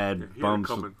bad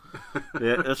bumps.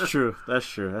 Yeah, that's true. That's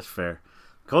fair.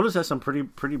 Kota's has some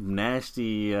pretty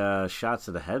nasty shots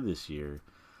to the head this year.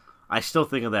 I still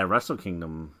think of that Wrestle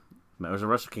Kingdom. It was a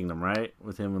Wrestle Kingdom, right?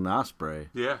 With him and Ospreay.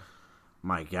 Yeah.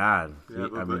 My God. Yeah,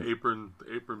 the apron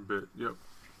bit. Yep.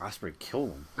 Ospreay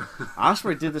killed him.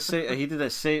 Ospreay did the same. He did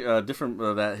that same different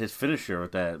that his finisher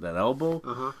with that elbow.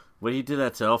 Uh-huh. When he did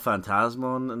that to El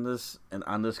Fantasma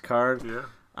on this card. Yeah.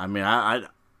 I mean,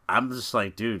 I'm just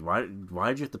like, dude,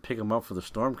 why'd you have to pick him up for the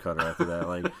Stormcutter after that?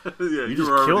 Like, yeah, you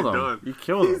just killed him. Done. You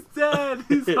killed him. He's dead.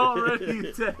 He's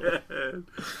already dead.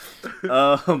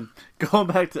 Going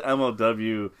back to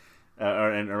MLW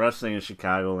and wrestling in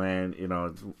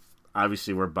Chicagoland,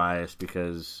 obviously we're biased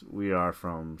because we are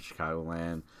from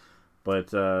Chicagoland, but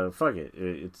fuck it,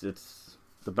 it's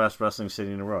the best wrestling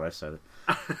city in the world. I said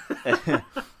it.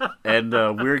 And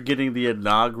we're getting the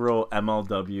inaugural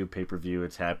MLW pay-per-view.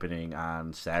 It's happening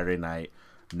on Saturday night,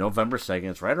 November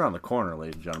 2nd. It's right around the corner,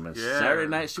 ladies and gentlemen. Yeah, Saturday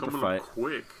Night Super coming Fight. up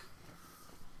quick.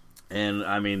 And,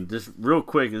 I mean, just real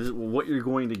quick, this is what you're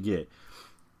going to get.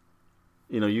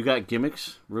 You know, you got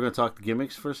gimmicks. We're going to talk the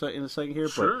gimmicks for in a second here.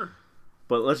 Sure.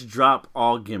 But let's drop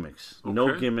all gimmicks. Okay.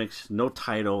 No gimmicks, no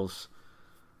titles.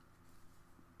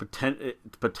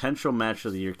 Potential match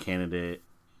of the year candidate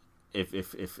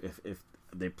if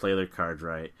they play their cards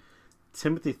right.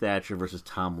 Timothy Thatcher versus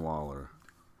Tom Lawler.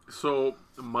 So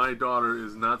my daughter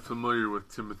is not familiar with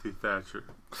Timothy Thatcher,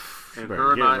 and Better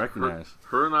her and get I, recognized.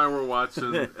 her and I were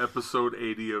watching episode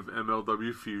 80 of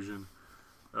MLW Fusion,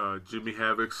 Jimmy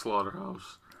Havoc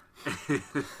Slaughterhouse.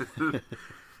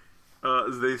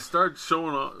 They start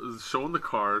showing the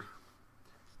card,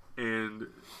 and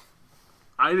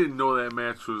I didn't know that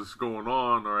match was going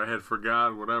on, or I had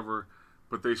forgot, whatever.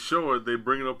 But they show it, they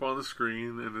bring it up on the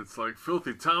screen, and it's like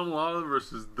Filthy Tom Lawler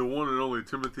versus the one and only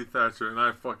Timothy Thatcher, and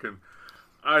I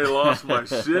lost my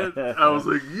shit. I was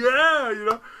like, yeah, you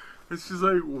know. And she's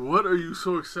like, what are you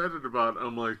so excited about?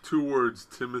 I'm like, 2 words,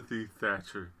 Timothy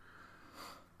Thatcher.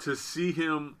 To see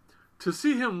him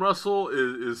wrestle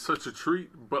is such a treat,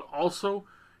 but also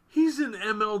he's in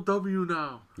MLW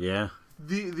now. Yeah.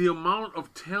 The amount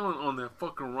of talent on that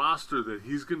fucking roster that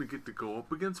he's gonna get to go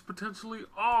up against potentially.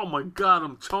 Oh my god,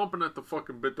 I'm chomping at the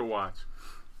fucking bit to watch.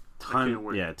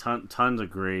 Tons of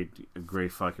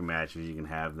great fucking matches you can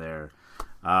have there.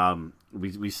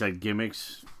 We said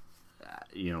gimmicks.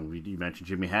 You mentioned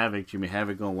Jimmy Havoc. Jimmy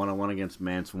Havoc going 1-on-1 against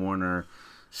Mance Warner.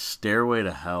 Stairway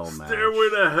to Hell match. Stairway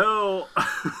to Hell.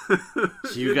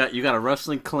 So you got a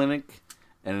wrestling clinic,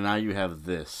 and now you have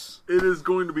this. It is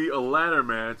going to be a ladder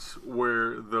match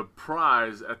where the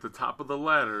prize at the top of the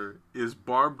ladder is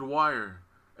barbed wire.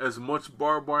 As much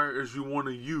barbed wire as you want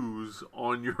to use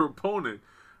on your opponent.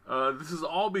 This is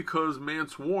all because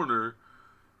Mance Warner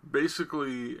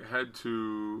basically had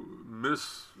to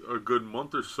miss a good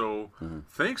month or so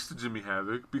thanks to Jimmy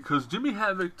Havoc, because Jimmy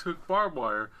Havoc took barbed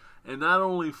wire and not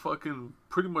only fucking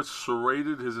pretty much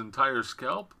serrated his entire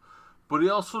scalp, but he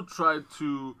also tried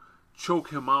to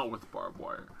choke him out with barbed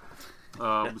wire.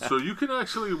 So you can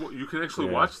actually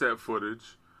watch that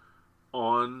footage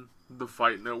on the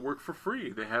Fight Network for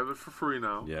free. They have it for free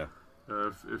now. Yeah.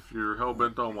 If you're hell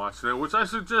bent on watching it, which I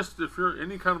suggest, if you're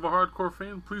any kind of a hardcore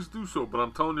fan, please do so. But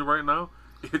I'm telling you right now,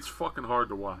 it's fucking hard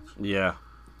to watch. Yeah.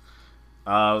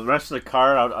 The rest of the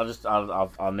card,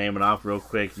 I'll name it off real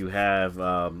quick. You have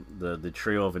the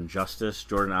trio of Injustice: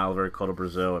 Jordan Oliver, Cotto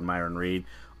Brazil, and Myron Reed,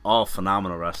 all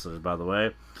phenomenal wrestlers, by the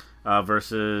way.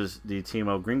 Versus the team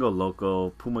of Gringo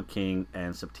Loco, Puma King,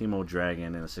 and Septimo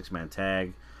Dragon in a 6-man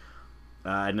tag.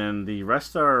 And then the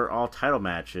rest are all title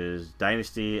matches.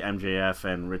 Dynasty, MJF,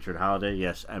 and Richard Holiday.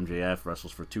 Yes, MJF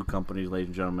wrestles for 2 companies, ladies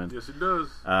and gentlemen. Yes, he does.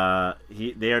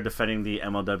 They are defending the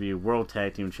MLW World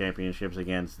Tag Team Championships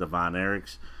against the Von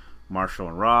Erichs, Marshall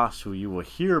and Ross, who you will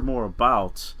hear more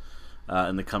about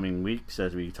in the coming weeks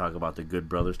as we talk about the Good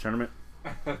Brothers tournament.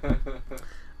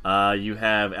 You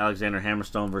have Alexander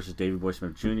Hammerstone versus Davey Boy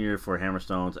Smith Jr. for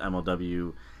Hammerstone's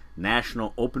MLW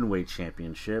National Openweight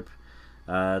Championship.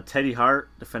 Teddy Hart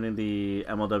defending the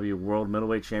MLW World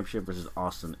Middleweight Championship versus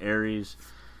Austin Aries.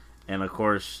 And, of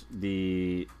course,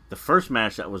 the first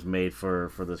match that was made for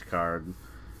this card,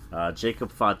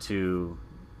 Jacob Fatu.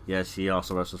 Yes, he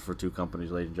also wrestles for 2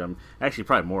 companies, ladies and gentlemen. Actually,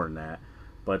 probably more than that.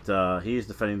 But he's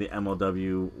defending the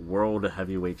MLW World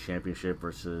Heavyweight Championship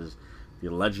versus the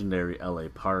legendary LA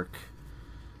Park,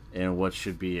 in what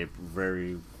should be a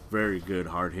very, very good,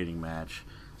 hard-hitting match.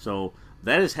 So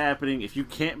that is happening. If you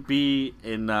can't be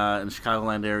in the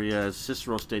Chicagoland area,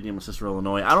 Cicero Stadium in Cicero,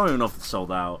 Illinois, I don't even know if it's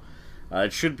sold out.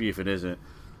 It should be if it isn't.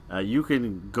 You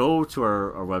can go to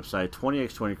our website,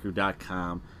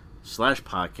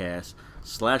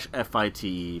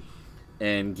 20x20crew.com/podcast/FITE,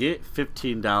 and get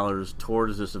 $15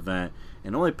 towards this event,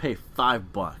 and only pay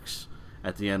 $5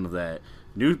 at the end of that.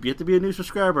 You have to be a new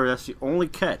subscriber. That's the only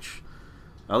catch.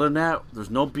 Other than that, there's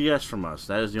no BS from us.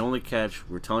 That is the only catch.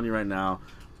 We're telling you right now,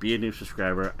 be a new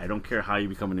subscriber. I don't care how you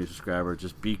become a new subscriber.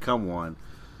 Just become one.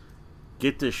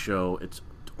 Get this show. It's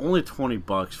only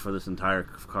 $20 for this entire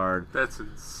card. That's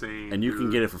insane. And you can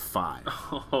get it for $5.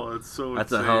 Oh, that's so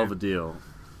That's insane. a hell of a deal.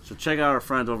 So check out our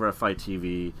friends over at Fight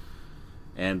TV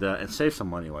and save some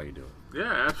money while you do it.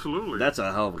 Yeah, absolutely. That's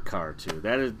a hell of a card, too.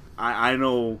 That is, I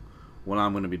know what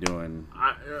I'm going to be doing.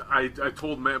 I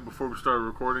told Matt before we started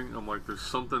recording, I'm like, there's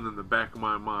something in the back of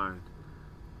my mind.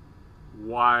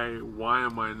 Why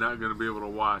am I not going to be able to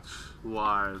watch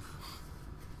live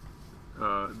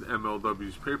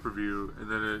MLW's pay-per-view,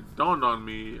 and then it dawned on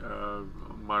me,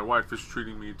 my wife is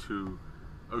treating me to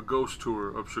a ghost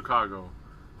tour of Chicago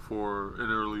for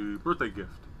an early birthday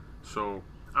gift. So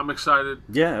I'm excited.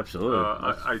 Yeah, absolutely.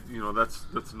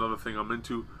 That's another thing I'm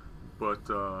into, but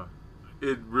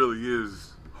it really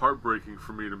is heartbreaking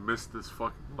for me to miss this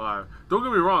fucking live. Don't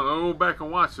get me wrong, I'll go back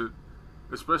and watch it,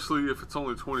 especially if it's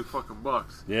only $20 fucking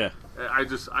bucks. Yeah.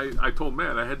 I told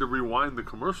Matt I had to rewind the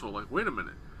commercial. Like, wait a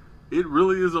minute, it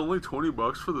really is only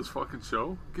 $20 for this fucking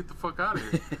show? Get the fuck out of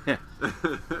here.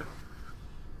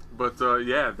 But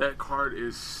yeah, that card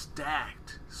is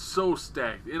stacked, so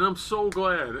stacked, and I'm so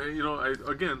glad.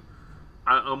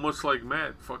 I'm much like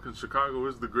Matt. Fucking Chicago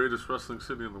is the greatest wrestling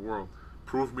city in the world.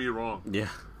 Prove me wrong. Yeah.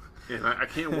 And I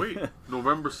can't wait.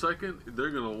 November 2nd, they're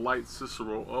gonna light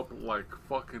Cicero up like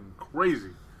fucking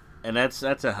crazy. And that's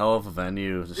a hell of a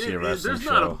venue to see a wrestling there's show.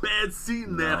 There's not a bad seat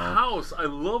in that house. I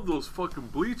love those fucking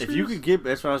bleachers. If you could get,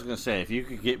 that's what I was gonna say. If you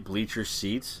could get bleacher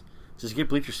seats, just get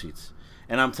bleacher seats.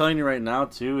 And I'm telling you right now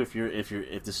too, if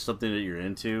this is something that you're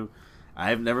into,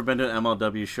 I've never been to an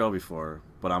MLW show before,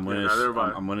 but I'm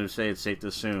gonna say it's safe to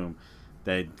assume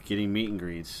that getting meet and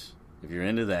greets, if you're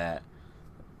into that,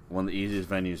 one of the easiest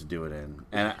venues to do it in.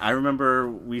 And I remember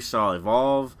we saw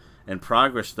Evolve and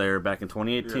Progress there back in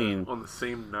 2018 on the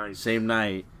same night. Same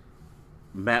night,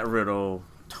 Matt Riddle,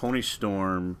 Tony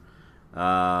Storm,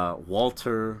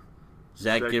 Walter,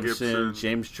 Zach Gibson,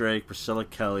 James Drake, Priscilla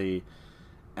Kelly.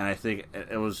 And I think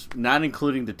it was not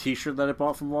including the T-shirt that I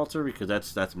bought from Walter, because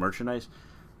that's merchandise.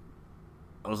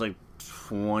 It was like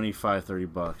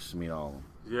 $25-$30 to meet all of them.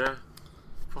 Yeah,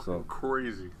 fucking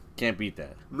crazy. Can't beat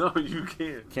that. No, you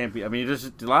can't. Can't beat. I mean,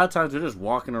 just a lot of times they're just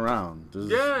walking around.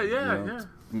 Yeah.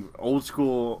 Old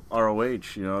school ROH, at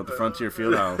the Frontier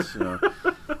Fieldhouse,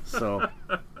 So,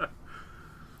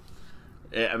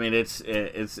 I mean,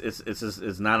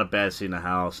 it's not a bad seat in the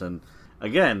house, and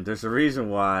again, there's a reason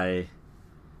why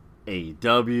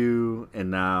AEW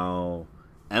and now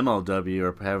MLW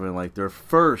are having like their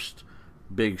first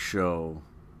big show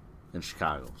in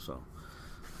Chicago. So,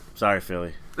 sorry,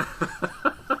 Philly.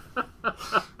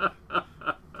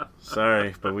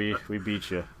 Sorry, but we beat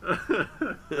you.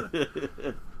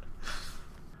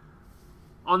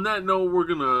 On that note, we're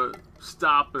gonna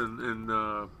stop and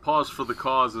pause for the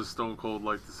cause, as Stone Cold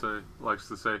likes to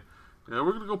say. Yeah,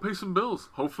 we're going to go pay some bills.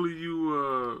 Hopefully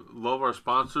you love our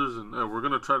sponsors, and we're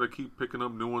going to try to keep picking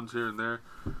up new ones here and there.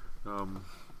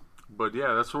 But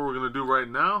yeah, that's what we're going to do right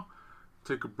now.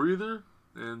 Take a breather,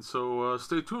 and so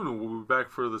stay tuned, and we'll be back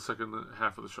for the second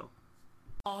half of the show.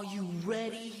 Are you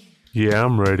ready? Yeah,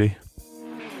 I'm ready.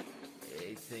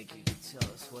 You think you can tell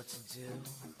us what to do?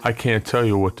 I can't tell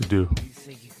you what to do. You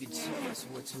think you can tell us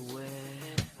what to wear?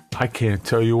 I can't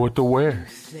tell you what to wear. You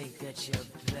think that you're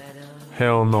better?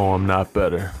 Hell no, I'm not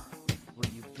better. Well,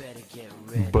 you better get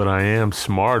ready. But I am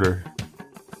smarter.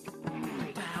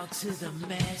 Bow to the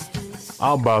masters.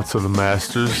 I'll bow to the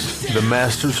masters. The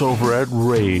masters over at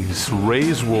Raise.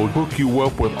 Raise will hook you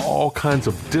up with all kinds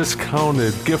of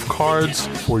discounted gift cards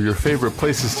for your favorite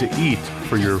places to eat,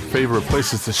 for your favorite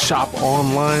places to shop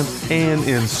online and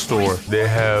in store. They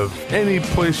have any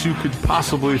place you could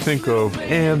possibly think of,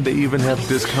 and they even have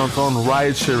discounts on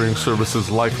ride-sharing services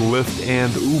like Lyft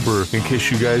and Uber in case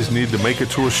you guys need to make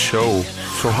it to a show.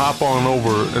 So hop on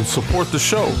over and support the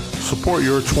show. Support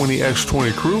your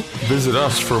 20x20 crew. Visit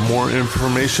us for more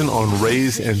information on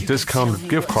Raise and discounted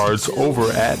gift cards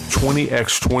over at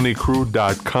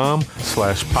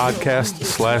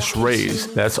 20x20crew.com/podcast/raise.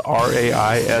 That's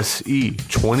RAISE.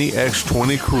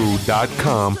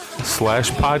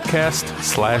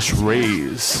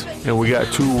 20x20crew.com/podcast/raise. And we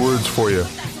got 2 words for you.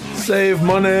 Save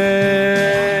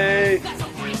money!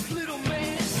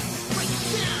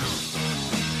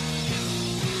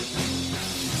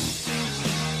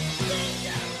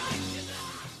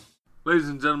 Ladies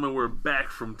and gentlemen, we're back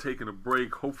from taking a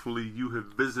break. Hopefully you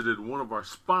have visited one of our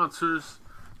sponsors.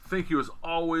 Thank you as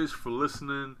always for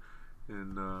listening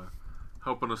and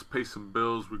helping us pay some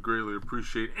bills. We greatly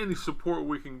appreciate any support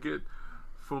we can get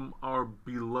from our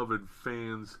beloved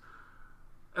fans.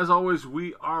 As always,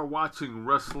 we are watching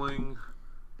wrestling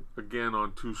again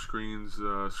on 2 screens.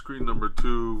 Screen number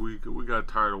 2, we got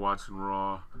tired of watching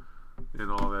Raw and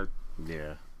all that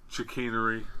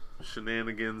chicanery,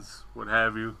 shenanigans, what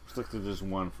have you. Stick to just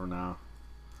one for now.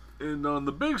 And on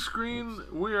the big screen,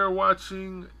 we are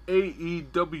watching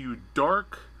AEW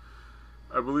Dark.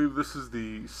 I believe this is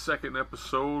the 2nd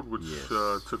episode, which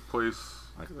took place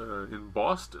in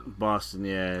Boston. Boston,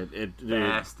 yeah.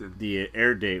 Boston. The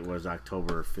air date was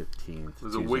October 15th. It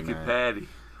was a wicked patty.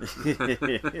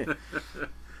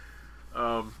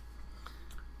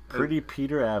 Pretty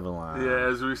Peter Avalon. Yeah,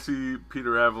 as we see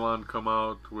Peter Avalon come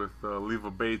out with Leva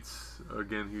Bates.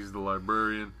 Again, he's the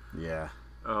librarian. Yeah.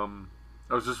 I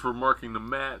was just remarking to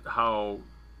Matt how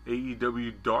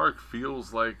AEW Dark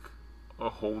feels like a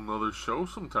whole nother show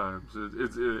sometimes.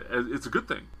 It's a good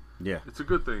thing. Yeah. It's a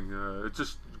good thing. It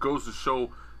just goes to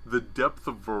show the depth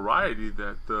of variety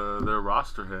that their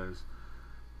roster has.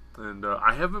 And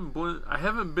I haven't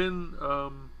been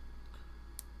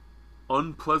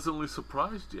unpleasantly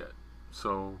surprised yet.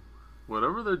 So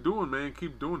whatever they're doing, man,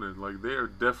 keep doing it. Like, they are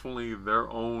definitely their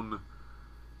own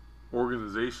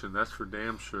organization. That's for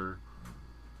damn sure.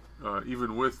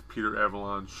 Even with Peter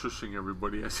Avalon shushing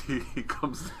everybody as he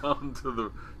comes down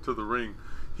to the ring,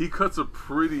 he cuts a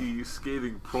pretty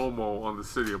scathing promo on the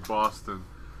city of Boston.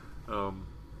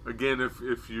 Again,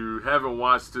 if you haven't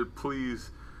watched it,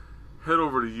 please head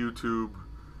over to YouTube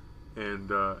and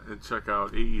check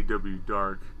out AEW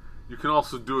Dark. You can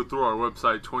also do it through our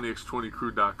website,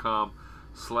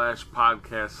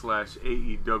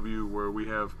 20x20crew.com/podcast/AEW, where we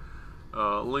have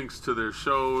links to their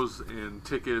shows and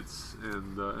tickets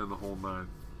and the whole nine.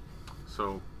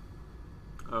 So,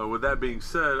 with that being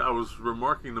said, I was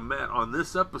remarking to Matt, on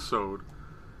this episode,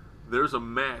 there's a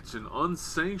match, an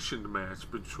unsanctioned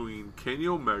match between Kenny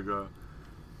Omega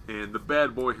and the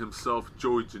bad boy himself,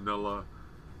 Joey Janela.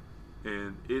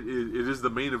 And it is the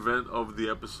main event of the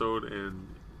episode,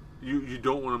 and you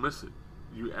don't want to miss it.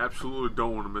 You absolutely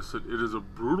don't want to miss it. It is a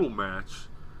brutal match,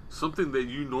 something that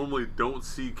you normally don't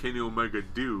see Kenny Omega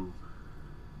do.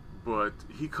 But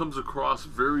he comes across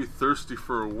very thirsty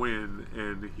for a win,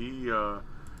 and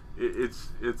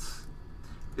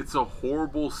it's a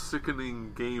horrible,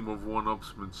 sickening game of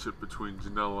one-upsmanship between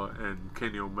Janela and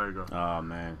Kenny Omega. Oh,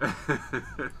 man.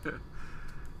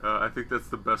 I think that's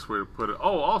the best way to put it.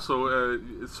 Oh, also,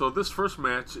 so this first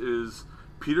match is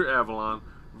Peter Avalon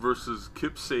versus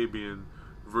Kip Sabian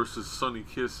versus Sonny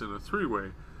Kiss in a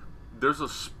three-way. There's a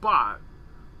spot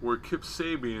where Kip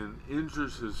Sabian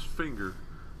injures his finger.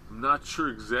 I'm not sure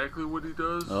exactly what he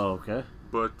does. Oh, okay.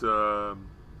 But I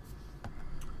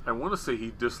want to say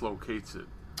he dislocates it.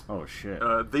 Oh, shit.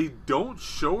 They don't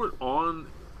show it on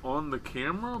the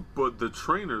camera, but the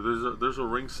trainer, there's a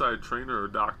ringside trainer or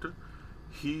doctor.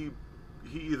 He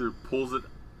either pulls it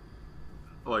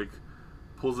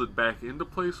back into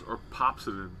place or pops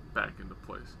it back into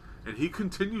place, and he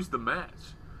continues the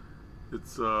match.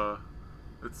 That's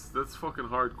fucking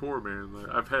hardcore, man.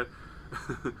 Like,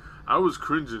 I was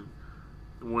cringing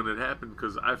when it happened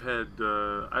because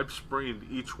I've sprained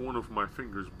each one of my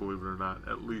fingers, believe it or not,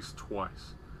 at least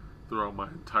twice throughout my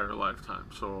entire lifetime.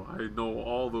 So I know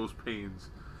all those pains,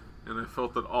 and I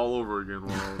felt it all over again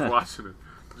while I was watching it.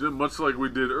 Just much like we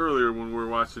did earlier when we were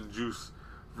watching Juice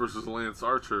versus Lance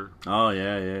Archer. Oh,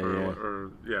 yeah.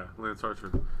 Lance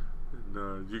Archer.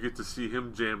 And you get to see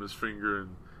him jam his finger,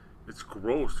 and it's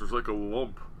gross. There's like a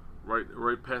lump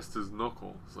right past his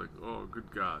knuckle. It's like, oh,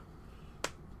 good God.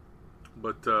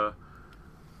 But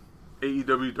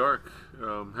AEW Dark,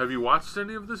 have you watched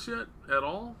any of this yet at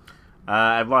all?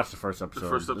 I've watched the first episode. The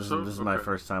first episode? This is my Okay.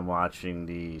 first time watching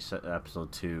the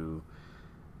episode 2.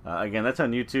 Again, that's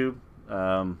on YouTube.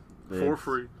 For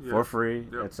free. Yeah. For free.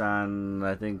 Yep. It's on,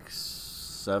 I think,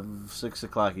 6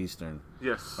 o'clock Eastern.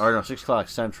 Yes. Or no, 6 o'clock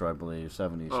Central, I believe,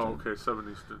 7 Eastern. Oh, okay,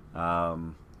 7 Eastern.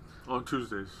 On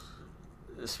Tuesdays.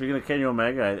 Speaking of Kenny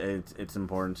Omega, it's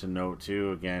important to note,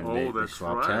 too, again, they that's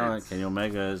swap right. talent. Kenny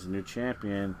Omega is the new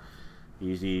champion.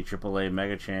 He's the AAA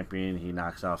Mega Champion. He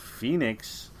knocks out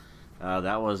Phoenix.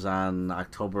 That was on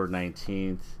October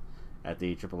 19th at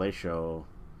the AAA show.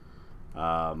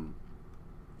 I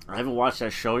haven't watched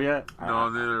that show yet. No,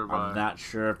 neither have I. I'm not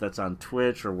sure if that's on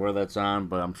Twitch or where that's on,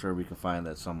 but I'm sure we can find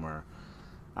that somewhere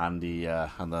on the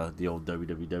old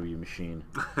WWW machine.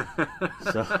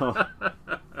 So,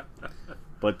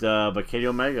 but Kenny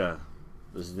Omega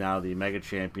is now the Mega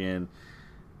Champion.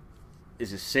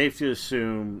 Is it safe to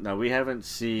assume now we haven't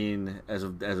seen as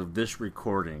of this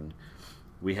recording,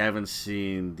 we haven't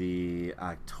seen the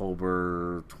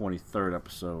October 23rd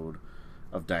episode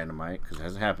of Dynamite because it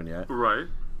hasn't happened yet. Right.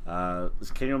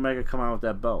 Does Kenny Omega come out with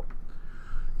that belt?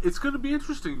 It's going to be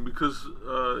interesting because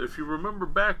if you remember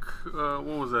back, what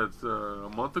was that, a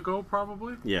month ago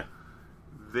probably? Yeah.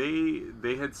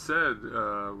 They had said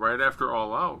right after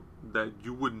All Out that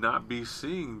you would not be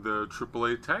seeing the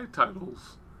AAA tag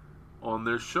titles on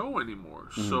their show anymore.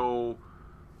 Mm-hmm. So,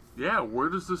 yeah, where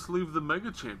does this leave the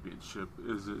Mega Championship?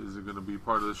 Is it going to be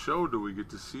part of the show? Do we get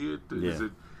to see it? Yeah.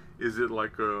 Is it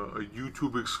like a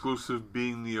YouTube exclusive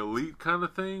Being the Elite kind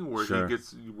of thing where Sure.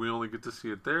 we only get to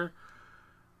see it there?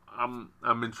 I'm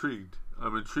intrigued.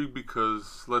 I'm intrigued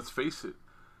because let's face it,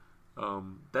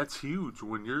 That's huge.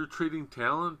 When you're trading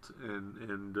talent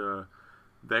and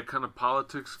that kind of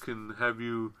politics can have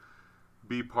you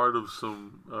be part of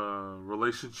some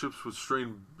relationships with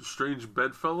strange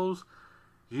bedfellows,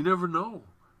 you never know.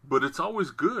 But it's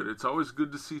always good. It's always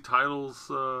good to see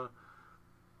titles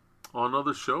on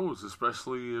other shows,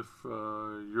 especially if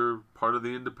you're part of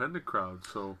the independent crowd.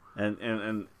 So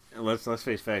and let's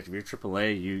face facts. If you're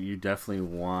AAA, you definitely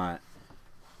want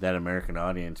that American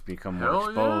audience become more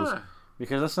exposed. Yeah.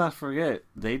 Because let's not forget,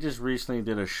 they just recently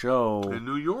did a show In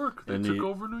New York. They took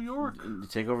over New York.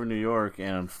 Take over New York,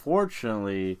 and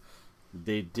unfortunately,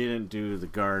 they didn't do the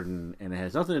Garden, and it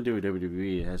has nothing to do with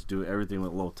WWE. It has to do with everything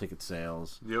with low ticket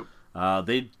sales. Yep.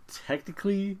 They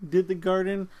technically did the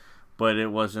Garden, but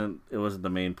it wasn't the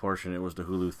main portion. It was the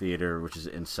Hulu Theater, which is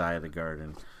inside the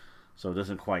Garden, so it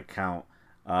doesn't quite count.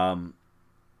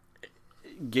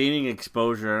 Gaining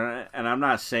exposure, and I'm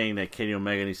not saying that Kenny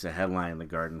Omega needs to headline the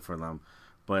Garden for them,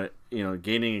 but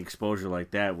gaining exposure like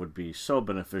that would be so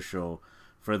beneficial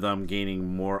for them,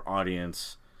 gaining more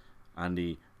audience on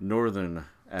the northern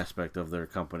aspect of their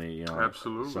company.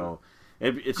 Absolutely. So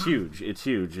it's huge. It's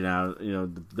huge. Now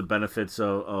the benefits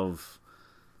of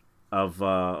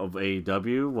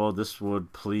AEW. Well, this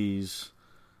would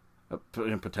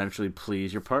potentially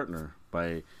please your partner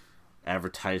by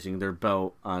advertising their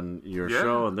belt on your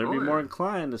show, and they'd be more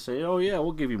inclined to say, "Oh yeah,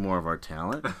 we'll give you more of our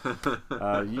talent."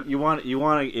 You want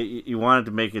it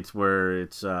to make it where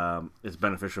it's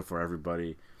beneficial for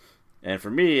everybody. And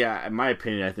for me, in my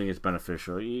opinion, I think it's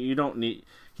beneficial. He doesn't need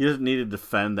to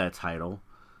defend that title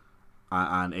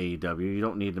on AEW. You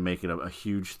don't need to make it a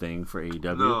huge thing for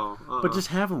AEW. No, but just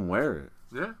have him wear it.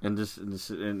 Yeah, and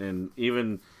and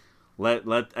even let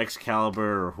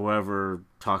Excalibur or whoever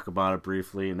talk about it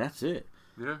briefly, and that's it.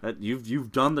 Yeah,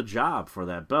 you've done the job for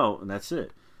that belt, and that's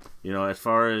it. As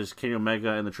far as Kenny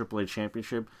Omega and the AAA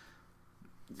Championship,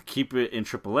 keep it in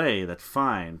AAA. That's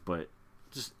fine, but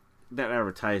just that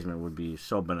advertisement would be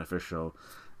so beneficial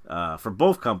for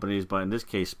both companies, but in this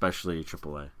case, especially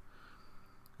AAA.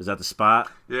 Is that the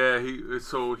spot? Yeah.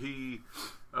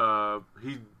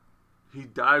 He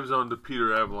dives onto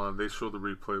Peter Avalon. They show the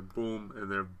replay. Boom,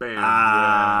 and they're bam.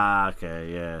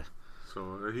 Okay, yeah.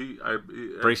 So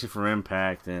bracing for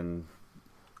impact, and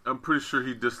I'm pretty sure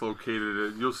he dislocated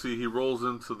it. You'll see he rolls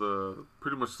into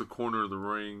pretty much the corner of the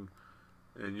ring,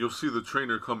 and you'll see the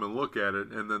trainer come and look at it,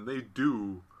 and then they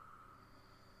do.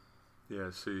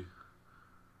 Yeah, see.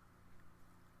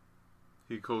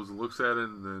 He goes and looks at it,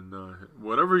 and then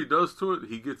whatever he does to it,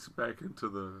 he gets back into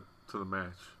the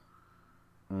match.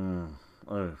 He's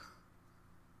like,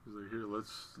 here,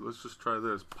 let's just try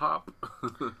this. Pop.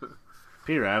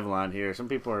 Peter Avalon here. Some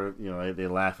people are, they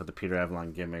laugh at the Peter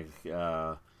Avalon gimmick.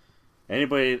 All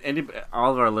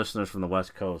of our listeners from the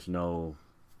West Coast know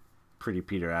Pretty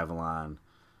Peter Avalon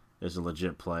is a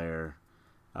legit player.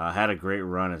 Had a great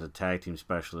run as a tag team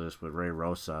specialist with Ray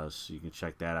Rosas. You can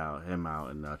check him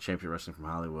out in Champion Wrestling from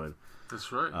Hollywood.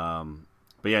 That's right.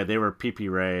 But yeah, they were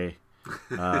PP Ray.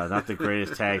 Not the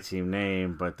greatest tag team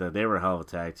name, but they were a hell of a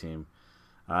tag team.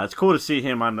 It's cool to see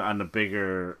him on the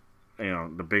bigger,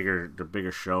 the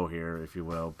bigger show here, if you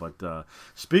will. But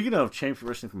speaking of Champion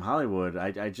Wrestling from Hollywood,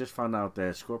 I just found out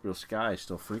that Scorpio Sky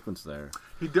still frequents there.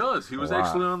 He does. He was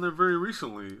actually on there very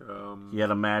recently. He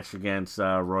had a match against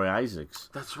Roy Isaacs.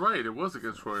 That's right. It was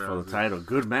against Roy Isaacs for the title.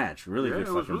 Good match. Really good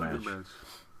fucking match. Good match.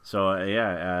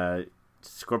 So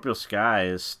Scorpio Sky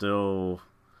is still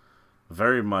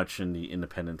very much in the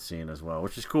independent scene as well,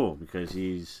 which is cool because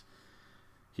he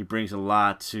brings a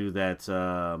lot to that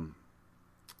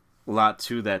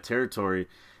territory.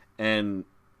 And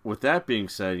with that being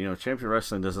said, Champion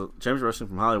Wrestling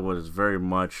from Hollywood is very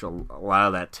much a lot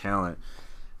of that talent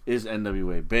is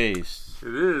NWA based.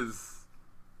 It is.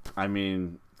 I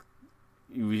mean,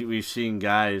 we've seen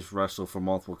guys wrestle for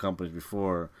multiple companies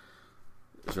before.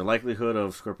 Is there likelihood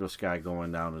of Scorpio Sky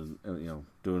going down and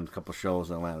doing a couple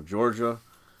shows in Atlanta, Georgia,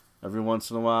 every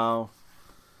once in a while?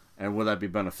 And would that be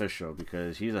beneficial?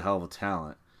 Because he's a hell of a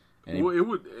talent. And it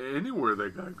would anywhere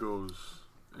that guy goes.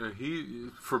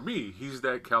 For me, he's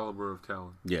that caliber of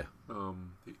talent. Yeah.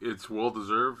 It's well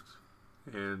deserved,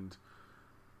 and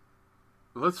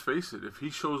let's face it, if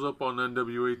he shows up on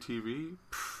NWA TV,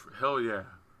 hell yeah.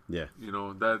 Yeah.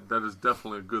 That is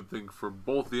definitely a good thing for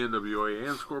both the NWA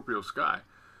and Scorpio Sky.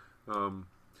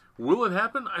 Will it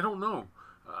happen? I don't know.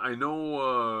 I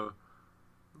know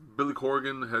Billy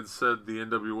Corgan had said the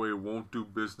NWA won't do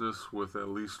business with at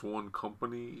least one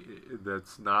company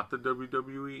that's not the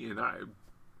WWE, and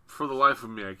for the life of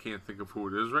me, I can't think of who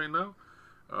it is right now.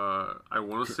 I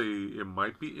want to say it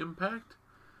might be Impact.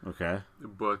 Okay.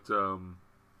 But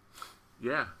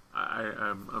Yeah,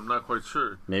 I'm not quite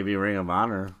sure. Maybe Ring of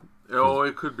Honor. Oh,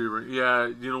 it could be. Yeah,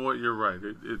 you know what? You're right.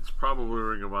 It's probably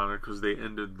Ring of Honor because they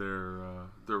ended their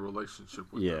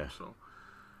relationship with them. So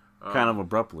kind of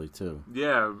abruptly too.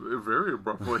 Yeah, very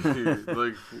abruptly.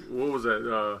 Like what was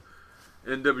that?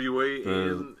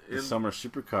 NWA the Summer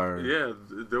Supercard. Yeah,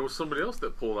 there was somebody else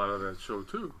that pulled out of that show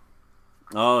too.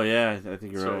 Oh yeah, I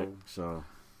think you're right. So,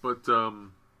 but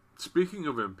speaking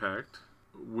of Impact,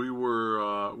 we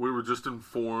were just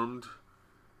informed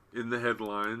in the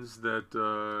headlines that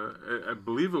I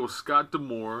believe it was Scott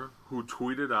D'Amore who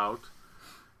tweeted out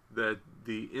that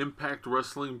the Impact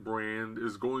Wrestling brand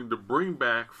is going to bring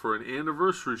back for an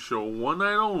anniversary show, one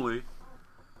night only,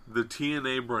 the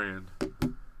TNA brand.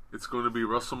 It's going to be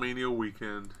WrestleMania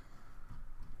weekend,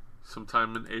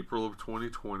 sometime in April of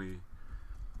 2020.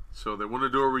 So they want to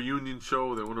do a reunion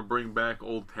show. They want to bring back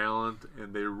old talent,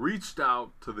 and they reached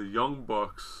out to the Young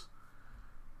Bucks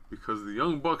because the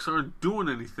Young Bucks aren't doing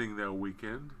anything that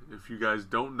weekend. If you guys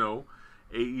don't know,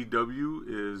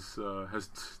 AEW has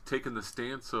taken the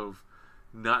stance of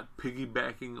not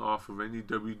piggybacking off of any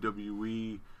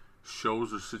WWE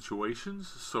shows or situations.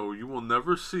 So you will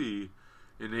never see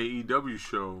an AEW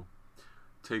show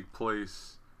take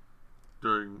place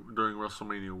during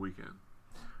WrestleMania weekend.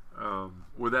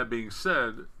 With that being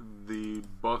said, the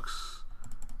Bucks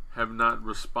have not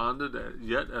responded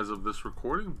yet as of this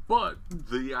recording, but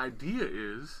the idea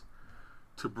is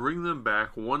to bring them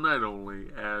back one night only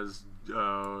as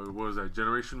what was that,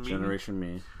 Generation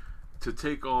Me, to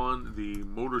take on the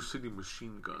Motor City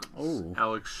Machine Guns,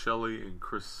 Alex Shelley and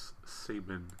Chris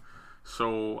Sabin.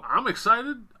 So I'm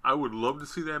excited. I would love to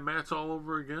see that match all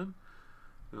over again.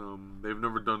 They've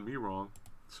never done me wrong.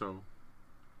 So,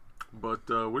 but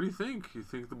what do you think? You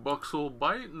think the Bucks will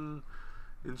bite and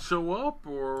show up,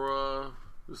 or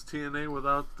is TNA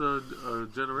without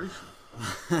Generation?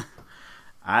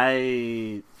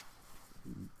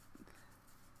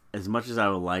 As much as I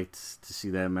would like to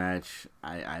see that match,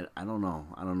 I don't know.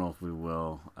 I don't know if we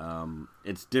will.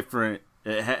 It's different.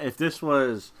 If this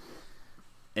was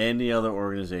any other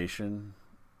organization,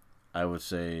 I would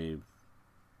say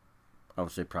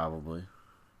probably.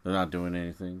 They're not doing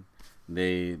anything.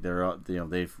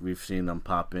 We've seen them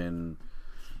pop in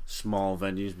small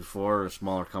venues before, or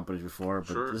smaller companies before,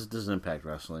 but sure. This is Impact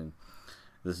Wrestling.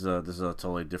 This is a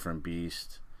totally different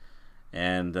beast,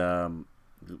 and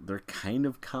they're kind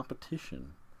of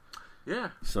competition. Yeah.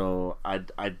 So I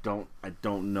don't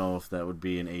know if that would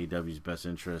be in AEW's best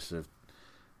interest if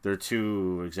their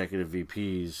two executive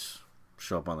VPs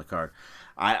show up on the card.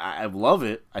 I love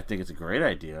it. I think it's a great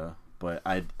idea, but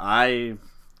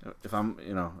if I'm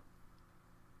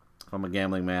a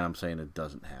gambling man, I'm saying it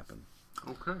doesn't happen.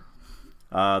 Okay.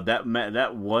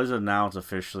 That was announced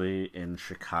officially in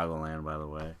Chicagoland, by the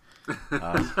way.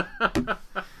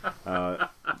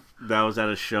 That was at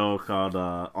a show called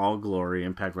All Glory,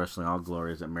 Impact Wrestling All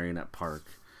Glory, is at Marionette Park.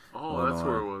 Oh, Illinois. That's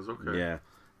where it was. Okay. Yeah,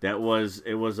 it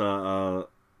was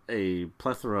a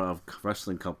plethora of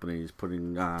wrestling companies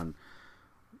putting on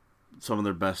some of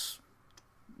their best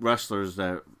wrestlers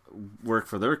that work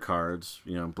for their cards.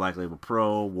 Black Label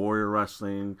Pro, Warrior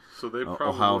Wrestling, so they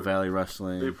Ohio Valley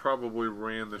Wrestling. They probably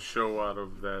ran the show out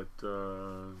of that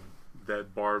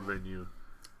bar venue.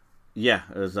 Yeah,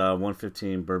 it was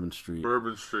 115 Bourbon Street.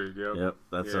 Bourbon Street, yep. Yep,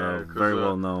 that's very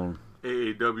well known.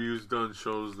 AAW's done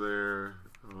shows there.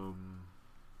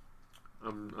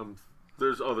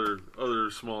 There's other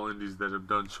small indies that have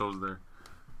done shows there.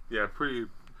 Yeah, pretty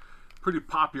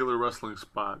popular wrestling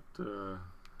spot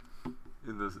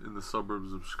in the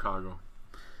suburbs of Chicago.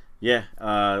 Yeah,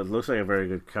 it looks like a very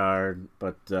good card,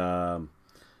 but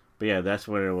yeah, that's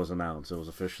when it was announced. It was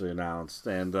officially announced,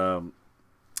 and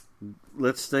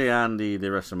let's stay on the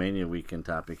WrestleMania weekend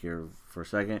topic here for a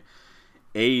second.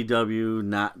 AEW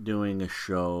not doing a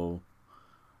show.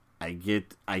 I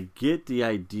get the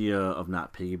idea of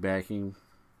not piggybacking.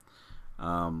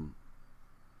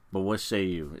 But what say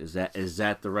you? Is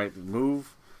that the right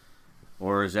move,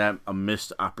 or is that a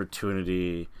missed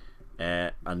opportunity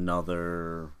at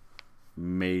another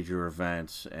major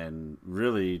event and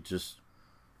really just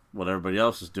what everybody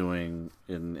else is doing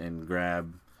and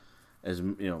grab as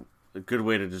a good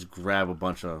way to just grab a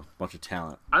bunch of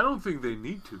talent? I don't think they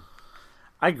need to.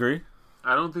 I agree.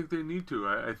 I don't think they need to.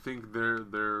 I think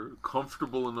they're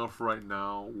comfortable enough right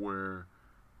now where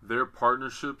their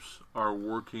partnerships are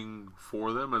working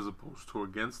for them as opposed to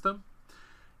against them,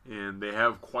 and they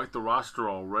have quite the roster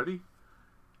already.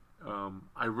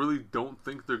 I really don't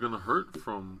think they're going to hurt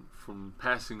from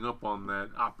passing up on that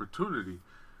opportunity.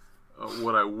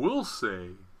 What I will say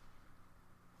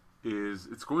is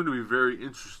it's going to be very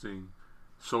interesting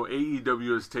So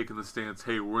AEW has taken the stance,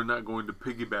 hey, we're not going to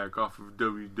piggyback off of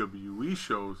WWE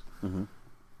shows. Mm-hmm.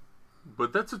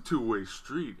 But that's a two-way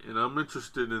street, and I'm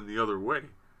interested in the other way.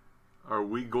 Are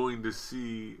we going to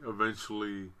see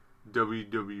eventually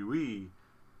WWE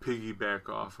piggyback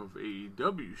off of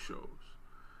AEW shows?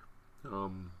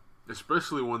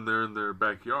 Especially when they're in their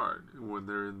backyard, when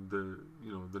they're in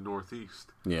the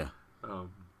Northeast. Yeah.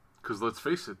 Because let's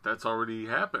face it, that's already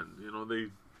happened.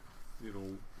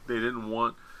 They didn't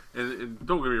want, and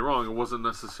don't get me wrong, it wasn't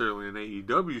necessarily an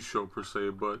AEW show per se,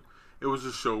 but it was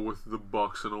a show with the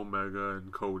Bucks and Omega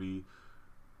and Cody,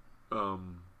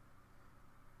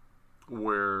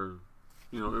 where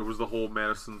it was the whole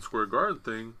Madison Square Garden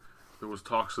thing. There was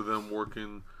talks of them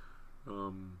working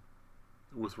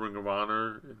with Ring of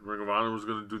Honor, and Ring of Honor was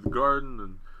going to do the Garden,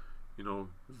 and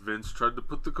Vince tried to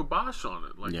put the kibosh on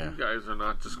it. Like, you guys are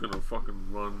not just going to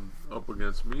fucking run up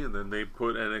against me. And then they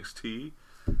put NXT.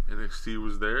 NXT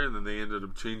was there, and then they ended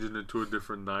up changing it to a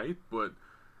different night. But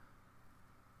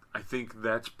I think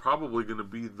that's probably going to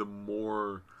be the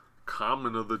more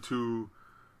common of the two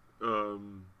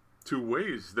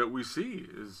ways that we see,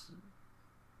 is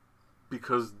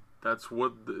because that's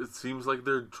what it seems like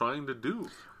they're trying to do.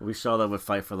 We saw that with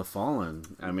Fight for the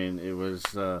Fallen. I mean, it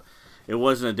wasn't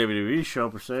a WWE show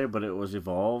per se, but it was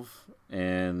Evolve,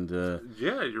 and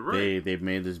yeah, you're right. They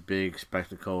made this big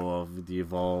spectacle of the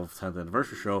Evolve 10th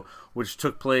anniversary show, which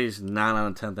took place not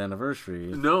on the 10th anniversary.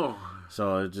 No,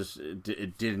 so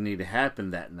it didn't need to happen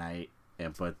that night.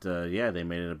 But they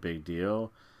made it a big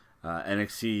deal.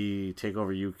 NXT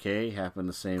TakeOver UK happened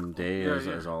the same day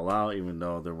as All Out, even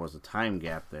though there was a time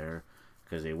gap there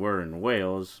because they were in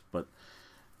Wales. But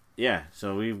yeah,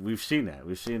 so we've seen that.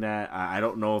 We've seen that. I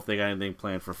don't know if they got anything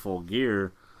planned for Full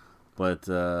Gear, but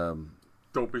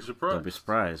don't be surprised. Don't be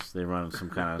surprised. They run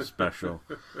some kind of special.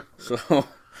 So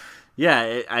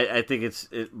yeah, I think it's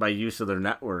by use of their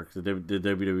network, the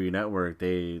WWE network.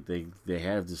 They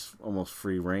have this almost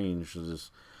free range to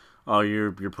just. Oh,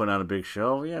 you're putting on a big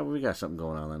show? Yeah, we got something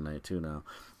going on that night too now,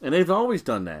 and they've always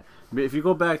done that. If you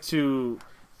go back to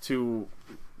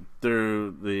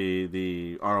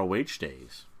the ROH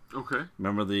days, okay.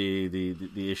 Remember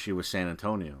the issue with San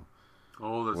Antonio?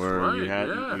 Oh, that's where right.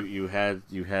 you had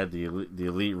the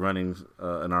elite running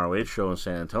an ROH show in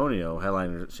San Antonio,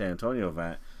 headlining San Antonio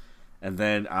event, and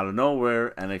then out of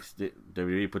nowhere,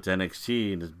 WWE puts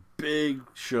NXT in this big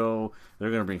show. They're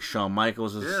going to bring Shawn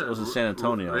Michaels. It was in San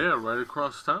Antonio. Yeah, right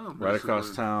across town. Basically. Right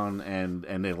across town, and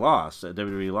they lost.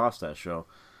 WWE lost that show,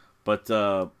 but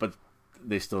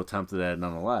they still attempted that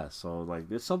nonetheless. So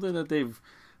like it's something that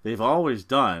they've always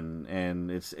done, and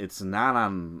it's not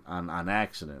on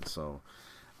accident. So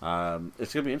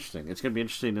it's gonna be interesting. It's gonna be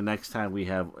interesting the next time we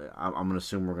have. I'm gonna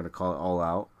assume we're gonna call it All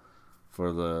Out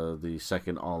for the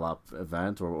second All Out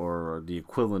event or the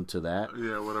equivalent to that.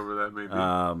 Yeah, whatever that may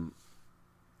be.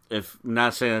 If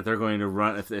not saying that they're going to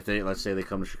run, if they, let's say they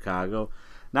come to Chicago,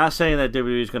 not saying that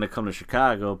WWE is going to come to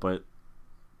Chicago, but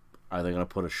are they going to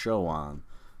put a show on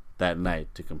that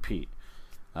night to compete?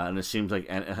 And it seems like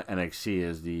NXT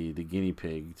is the guinea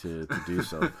pig to do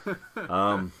so.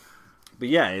 But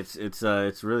yeah, it's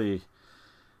a really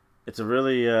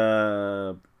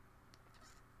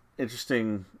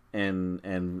interesting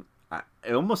and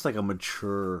almost like a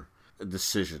mature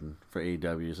decision for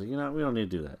AEW. It's like, we don't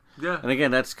need to do that. Yeah. And again,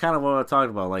 that's kind of what I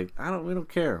talked about. Like, we don't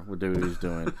care what WWE's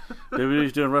doing.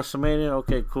 WWE's doing WrestleMania.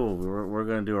 Okay, cool. We're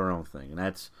going to do our own thing, and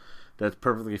that's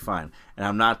perfectly fine. And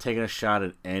I'm not taking a shot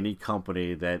at any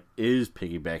company that is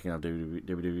piggybacking on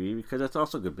WWE because that's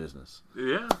also good business.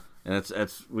 Yeah. And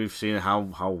it's we've seen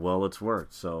how well it's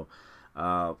worked. So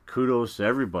kudos to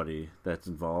everybody that's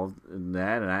involved in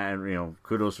that, and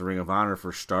kudos to Ring of Honor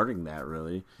for starting that.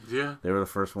 Really, yeah, they were the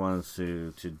first ones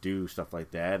to do stuff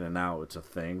like that, and now it's a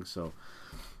thing. So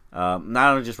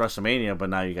not only just WrestleMania, but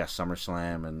now you got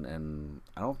SummerSlam, and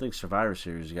I don't think Survivor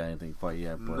Series got anything quite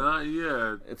yet. But not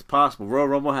yet. It's possible. Royal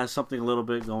Rumble has something a little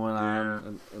bit going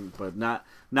on, but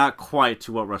not quite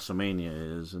to what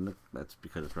WrestleMania is, and that's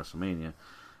because it's WrestleMania.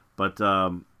 But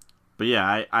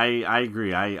yeah, I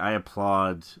agree. I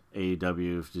applaud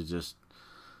AEW to just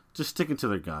sticking to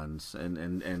their guns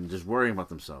and just worrying about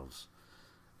themselves.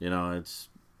 It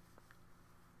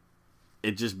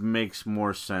just makes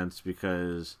more sense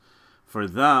because for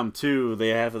them too, they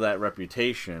have that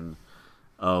reputation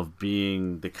of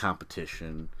being the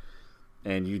competition,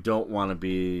 and you don't want to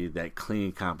be that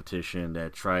clean competition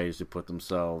that tries to put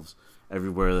themselves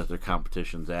everywhere that their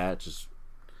competition's at. Just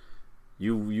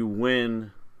you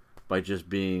win by just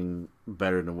being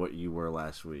better than what you were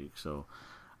last week. So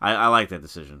I like that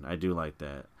decision. I do like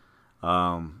that.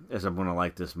 As I'm going to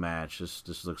like this match.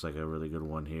 This looks like a really good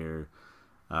one here.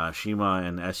 Shima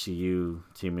and SCU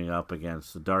teaming up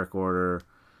against the Dark Order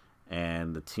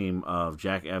and the team of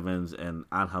Jack Evans and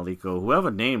Angelico, who have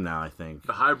a name now, I think.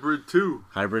 The Hybrid 2.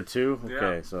 Hybrid 2?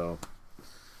 Okay, Yeah. so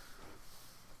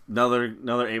another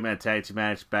 8-man tag team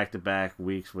match, back-to-back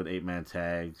weeks with 8-man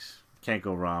tags. Can't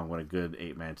go wrong with a good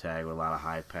 8-man tag with a lot of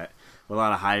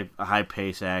high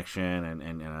pace action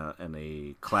and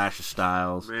a clash of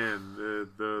styles. Man,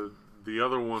 the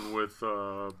other one with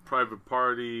Private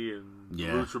Party and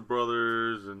Lucha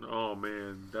Brothers, and oh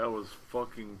man, that was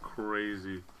fucking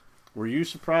crazy. Were you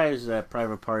surprised that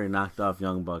Private Party knocked off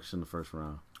Young Bucks in the first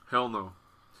round? Hell no.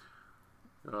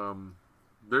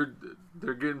 They're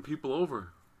getting people over.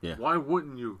 Yeah. Why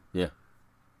wouldn't you? Yeah.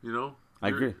 You know. I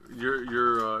agree.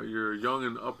 You're a young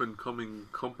and up and coming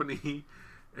company,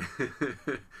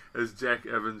 as Jack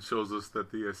Evans shows us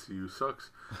that the SCU sucks,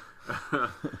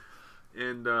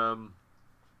 and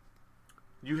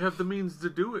you have the means to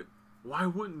do it. Why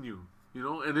wouldn't you? You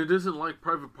know, and it isn't like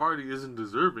Private Party isn't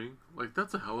deserving. Like,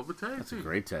 that's a hell of a tag That's team. a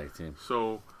great tag team.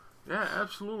 So, yeah,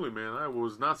 absolutely, man. I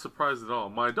was not surprised at all.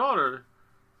 My daughter,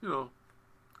 you know,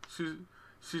 she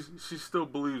still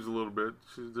believes a little bit.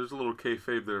 There's a little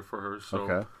kayfabe there for her.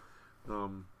 So,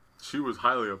 Okay. She was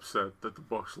highly upset that the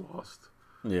Bucks lost.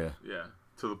 Yeah. Yeah,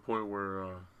 to the point where,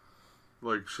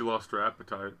 like, she lost her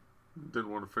appetite. Didn't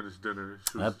want to finish dinner.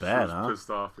 She was, That bad, she was huh? pissed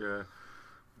off, yeah.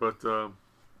 But,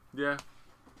 yeah,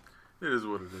 it is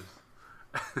what it is.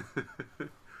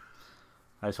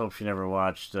 I just hope she never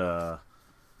watched because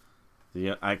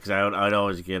I'd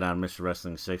always get on Mr.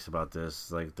 Wrestling 6 about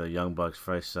this, like the Young Bucks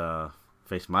face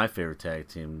my favorite tag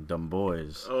team, Dumb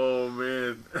Boys, Oh,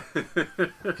 man.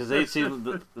 because they seem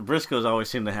the Briscoes always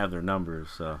seem to have their numbers.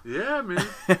 So, Yeah, man.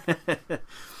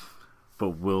 but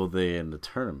will they in the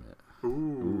tournament?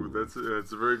 Ooh, that's a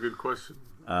very good question.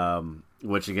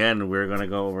 Which again we're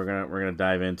gonna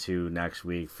dive into next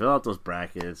week. Fill out those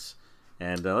brackets.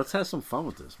 And let's have some fun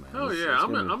with this, man. Oh yeah,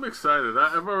 I'm excited.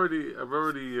 I've already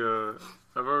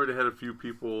had a few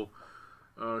people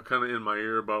kind of in my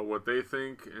ear about what they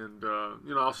think, and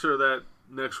I'll share that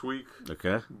next week.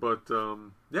 Okay. But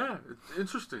yeah, it's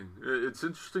interesting. It's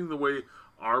interesting the way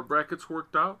our brackets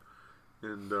worked out,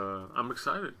 and I'm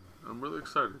excited. I'm really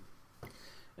excited.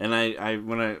 And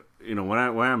when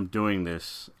I'm doing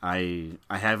this, I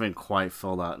haven't quite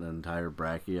filled out an entire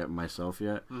bracket myself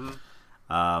yet.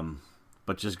 Mm-hmm.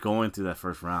 But just going through that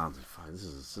first round, this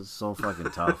is so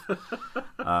fucking tough.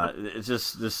 It's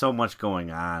just there's so much going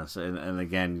on, and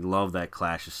again, you love that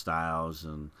clash of styles,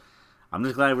 and I'm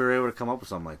just glad we were able to come up with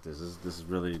something like this. This is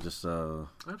really just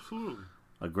Absolutely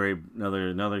a great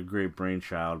another great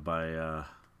brainchild by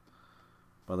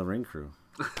the Ring Crew.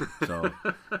 So,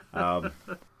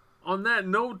 on that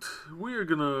note, we are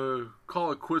gonna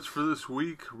call it quits for this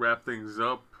week. Wrap things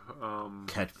up.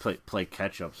 play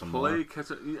catch up some more. Play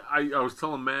catch up. I was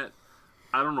telling Matt,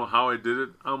 I don't know how I did it.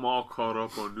 I'm all caught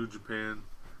up on New Japan.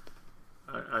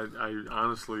 I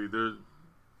honestly, you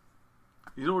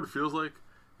know what it feels like?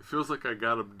 It feels like I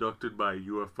got abducted by a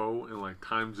UFO and like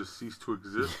time just ceased to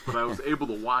exist. But I was able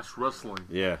to watch wrestling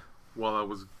Yeah. while I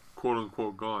was quote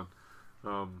unquote gone.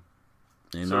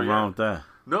 Ain't So, no yeah. wrong with that.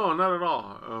 No, not at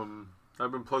all.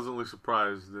 I've been pleasantly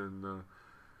surprised, and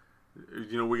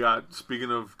we got.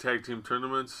 Speaking of tag team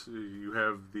tournaments,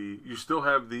 you still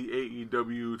have the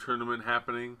AEW tournament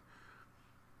happening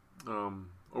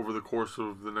over the course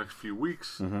of the next few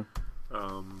weeks. Mm-hmm.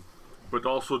 But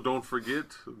also, don't forget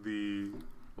the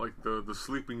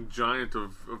sleeping giant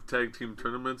of tag team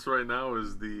tournaments right now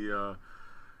is the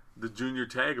Junior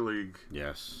Tag League.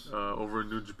 Yes. Over in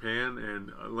New Japan,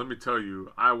 and let me tell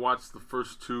you, I watched the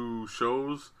first two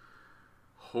shows.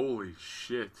 Holy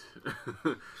shit!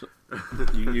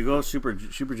 you go Super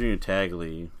Junior Tag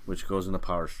League, which goes in the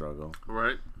Power Struggle,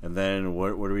 Right? and then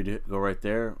what do we do? Go right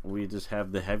there. We just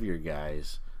have the heavier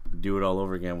guys do it all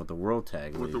over again with the World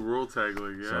Tag League. With the World Tag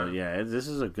League, yeah. So yeah, this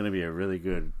is going to be a really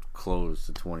good close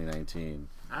to 2019.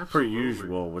 Per Absolutely.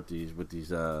 usual with these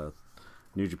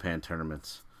New Japan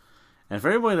tournaments. And for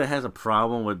everybody that has a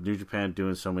problem with New Japan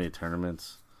doing so many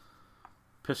tournaments,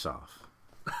 piss off.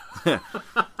 That's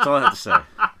all I have to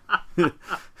say.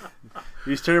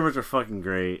 These tournaments are fucking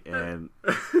great, and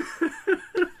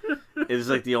it's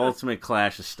like the ultimate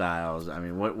clash of styles. I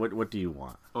mean, what do you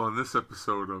want? On this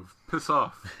episode of Piss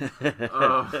Off.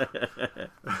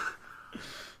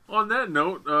 On that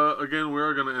note, again, we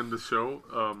are going to end the show.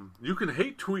 You can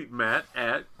hate tweet Matt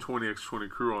at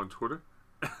 20x20crew on Twitter.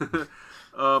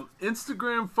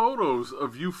 Instagram photos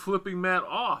of you flipping Matt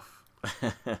off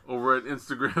over at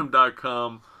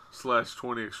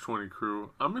Instagram.com/20x20crew.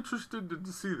 I'm interested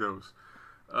to see those.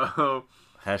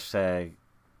 Hashtag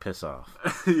piss off.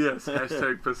 Yes,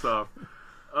 hashtag piss off.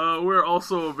 We're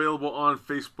also available on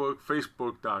Facebook.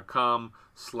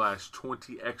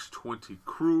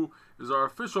 Facebook.com/20x20crew is our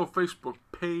official Facebook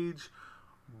page.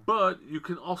 But you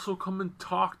can also come and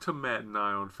talk to Matt and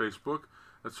I on Facebook.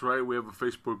 That's right, we have a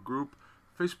Facebook group.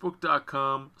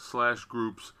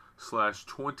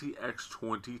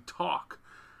 Facebook.com/groups/20x20talk.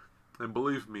 And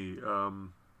believe me,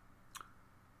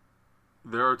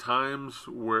 there are times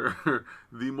where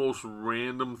the most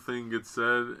random thing gets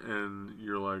said, and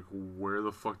you're like, where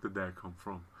the fuck did that come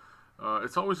from?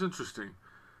 It's always interesting.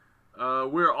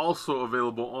 We're also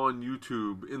available on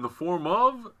YouTube in the form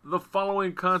of the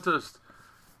following contest.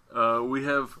 We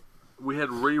had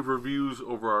rave reviews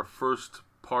over our first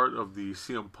part of the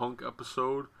CM Punk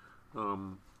episode. We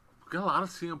got a lot of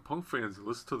CM Punk fans that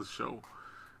listen to the show.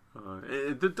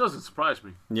 It doesn't surprise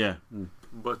me. Yeah.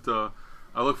 But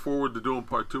I look forward to doing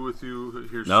part 2 with you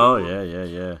here soon. Oh,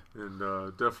 yeah. And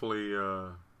definitely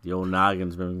The old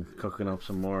noggin's been cooking up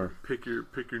some more. pick your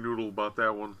noodle about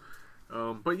that one.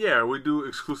 But yeah, we do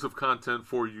exclusive content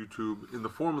for YouTube in the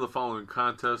form of the following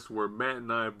contest, where Matt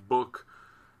and I book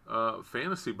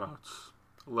fantasy bouts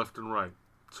left and right.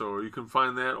 So you can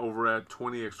find that over at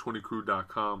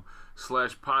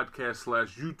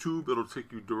 20x20crew.com/podcast/YouTube. It'll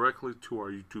take you directly to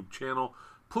our YouTube channel.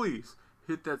 Please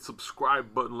hit that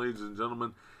subscribe button, ladies and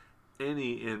gentlemen.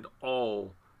 Any and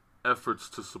all efforts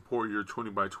to support your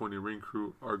 20x20 ring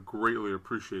crew are greatly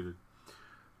appreciated.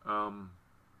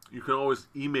 You can always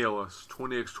email us,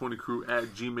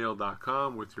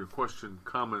 20x20crew@gmail.com, with your question,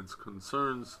 comments,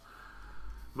 concerns,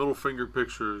 middle finger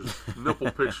pictures, nipple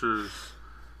pictures,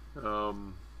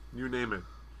 you name it.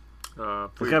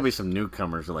 There's gotta be some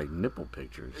newcomers with like nipple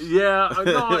pictures. Yeah, I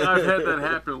know. I've had that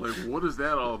happen. Like, what is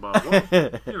that all about? Well,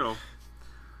 you know.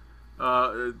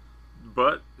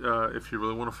 But if you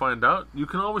really want to find out, you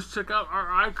can always check out our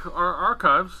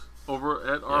archives over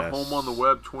at our home on the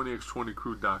web,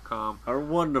 20x20crew.com. Our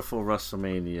wonderful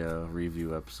WrestleMania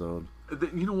review episode.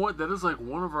 You know what? That is like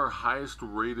one of our highest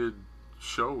rated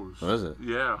shows. What is it?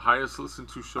 Yeah, highest listened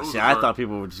to shows. See, I thought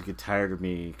people would just get tired of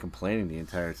me complaining the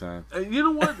entire time. And you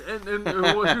know what? And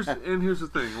well, here's the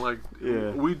thing. Like,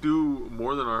 we do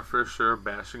more than our fair share of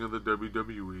bashing of the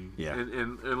WWE. Yeah.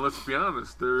 And let's be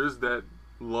honest, there is that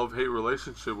love-hate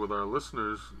relationship with our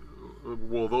listeners.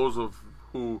 Well, those of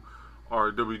who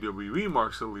are WWE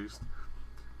marks at least.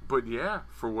 But yeah,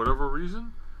 for whatever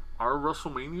reason, our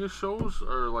WrestleMania shows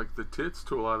are like the tits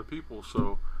to a lot of people.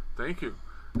 So thank you.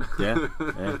 Yeah.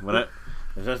 But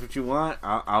if that's what you want,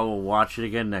 I will watch it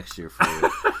again next year for you.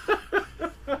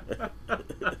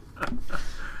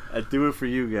 I do it for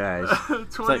you guys.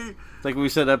 It's like we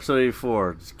said episode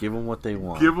 84. Just give them what they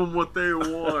want. Give them what they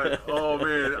want. Oh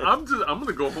man, I'm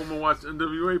gonna go home and watch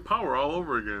NWA Power all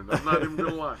over again. I'm not even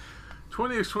gonna lie.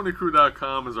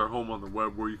 20x20crew.com is our home on the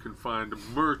web, where you can find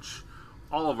merch,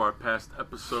 all of our past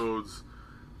episodes,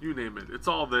 you name it. It's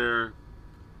all there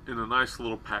in a nice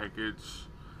little package.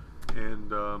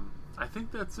 And I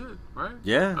think that's it, right?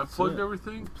 Yeah. I plugged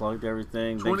everything. Plugged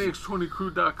everything.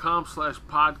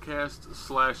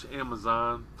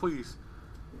 20x20crew.com/podcast/Amazon. Please.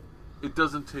 It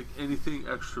doesn't take anything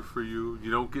extra for you.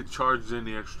 You don't get charged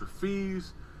any extra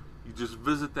fees. You just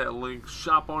visit that link,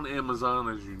 shop on Amazon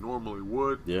as you normally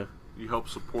would. Yeah. You help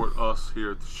support us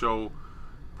here at the show,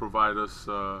 provide us,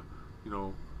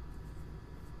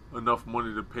 enough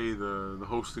money to pay the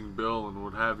hosting bill and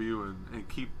what have you, and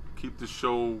keep the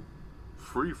show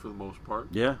free for the most part.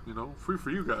 Yeah. Free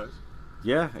for you guys.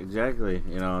 Yeah, exactly.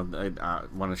 I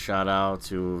want to shout out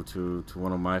to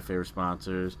one of my favorite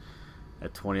sponsors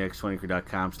at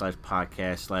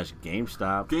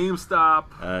 20x20crew.com/podcast/GameStop.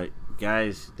 GameStop.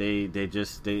 Guys, they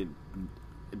just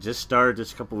started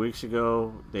this a couple weeks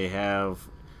ago. They have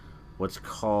what's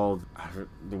called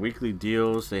the weekly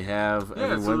deals. They have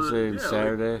every Wednesday and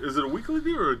Saturday. Is it a weekly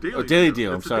deal or a daily deal? A daily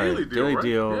deal. I'm sorry. Daily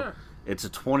deal. Right? Yeah. It's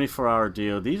a 24-hour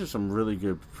deal. These are some really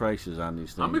good prices on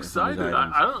these things. I'm excited.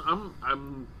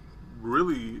 I'm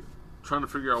really trying to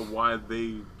figure out why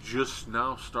they just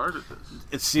now started this.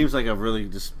 It seems like a really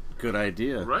just good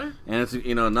idea, right? And it's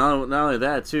not only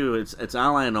that too. It's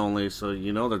online only, so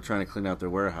they're trying to clean out their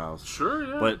warehouse. Sure,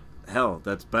 yeah. But hell,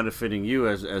 that's benefiting you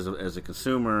as a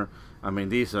consumer. I mean,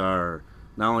 these are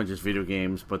not only just video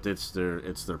games, but it's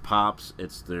their pops,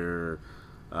 it's their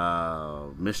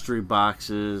mystery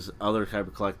boxes, other type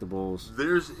of collectibles.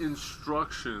 There's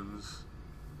instructions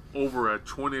over at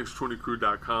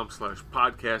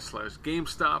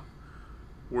 20x20crew.com/podcast/GameStop,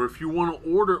 where if you want to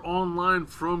order online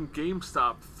from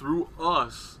GameStop through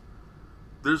us,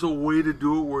 there's a way to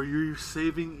do it where you're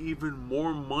saving even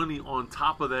more money on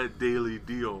top of that daily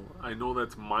deal. I know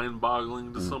that's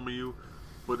mind-boggling to some of you,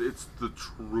 but it's the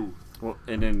truth. Well,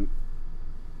 and then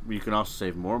you can also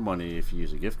save more money if you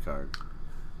use a gift card.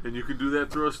 And you can do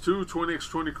that through us too.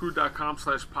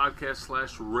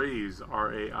 20x20crew.com/podcast/raise,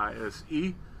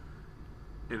 RAISE.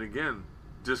 And again,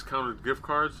 discounted gift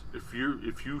cards. If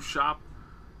you shop,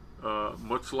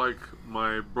 much like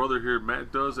my brother here,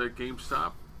 Matt, does at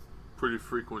GameStop, pretty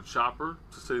frequent shopper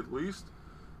to say the least.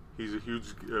 He's a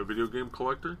huge video game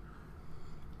collector.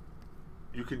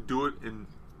 You can do it and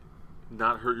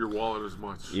not hurt your wallet as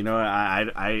much. You know,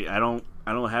 I don't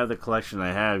have the collection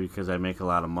I have because I make a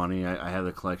lot of money. I have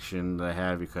the collection that I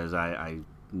have because I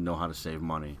know how to save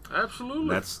money. Absolutely.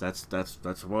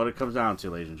 That's what it comes down to,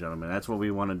 ladies and gentlemen. That's what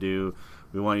we want to do.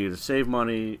 We want you to save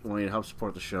money. We want you to help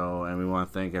support the show, and we want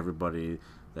to thank everybody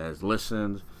that has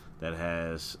listened, that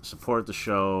has supported the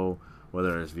show,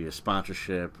 whether it's via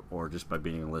sponsorship or just by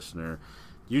being a listener.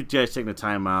 You guys taking the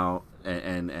time out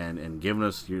and giving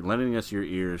us, lending us your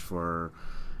ears for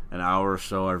an hour or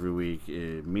so every week,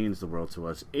 it means the world to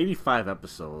us. 85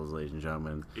 episodes, ladies and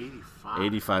gentlemen.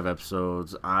 85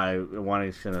 episodes. I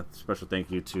want to send a special thank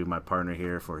you to my partner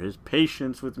here for his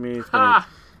patience with me. It's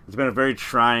been a very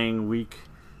trying week,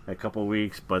 a couple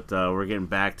weeks, but we're getting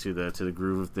back to the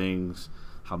groove of things.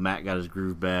 How Matt got his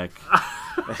groove back.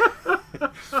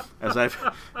 as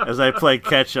I play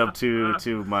catch up to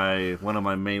one of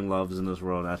my main loves in this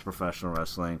world, that's professional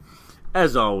wrestling.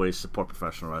 As always, support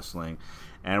professional wrestling,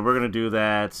 and we're gonna do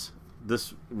that.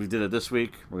 We did it this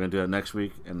week. We're gonna do it next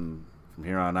week, and from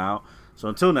here on out. So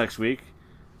until next week,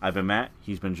 I've been Matt.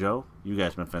 He's been Joe. You guys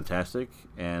have been fantastic,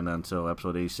 and until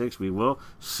episode 86, we will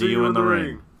see you in the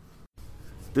ring.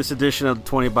 This edition of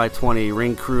the 20x20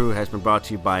 Ring Crew has been brought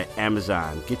to you by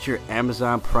Amazon. Get your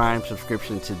Amazon Prime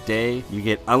subscription today. You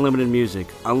get unlimited music,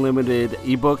 unlimited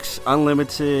ebooks,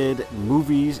 unlimited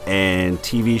movies and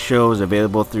TV shows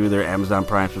available through their Amazon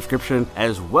Prime subscription,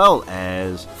 as well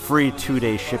as free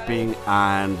 2-day shipping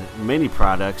on many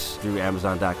products through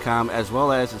Amazon.com, as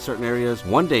well as in certain areas,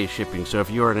 1-day shipping. So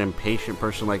if you're an impatient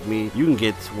person like me, you can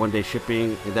get 1-day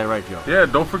shipping. Is that right, Joe? Yeah,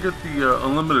 don't forget the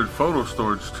unlimited photo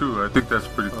storage too. I think that's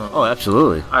pretty cool. Oh,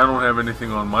 absolutely. I don't have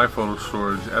anything on my photo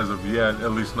storage as of yet,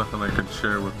 at least nothing I could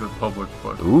share with the public,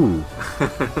 but Ooh.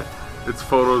 It's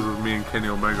photos of me and Kenny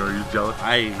Omega. Are you jealous?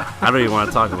 I don't even want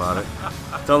to talk about it.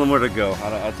 Tell them where to go.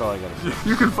 That's all I got to say.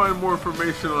 You can find more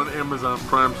information on Amazon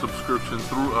Prime subscription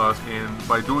through us, and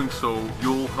by doing so,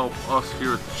 you'll help us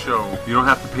here at the show. You don't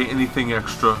have to pay anything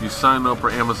extra. You sign up for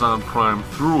Amazon Prime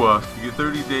through us. You get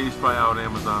 30 days try out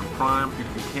Amazon Prime. You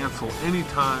can cancel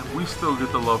anytime. We still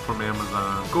get the love from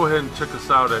Amazon. Go ahead and check us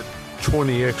out at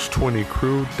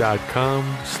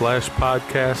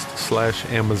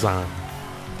 20x20crew.com/podcast/Amazon.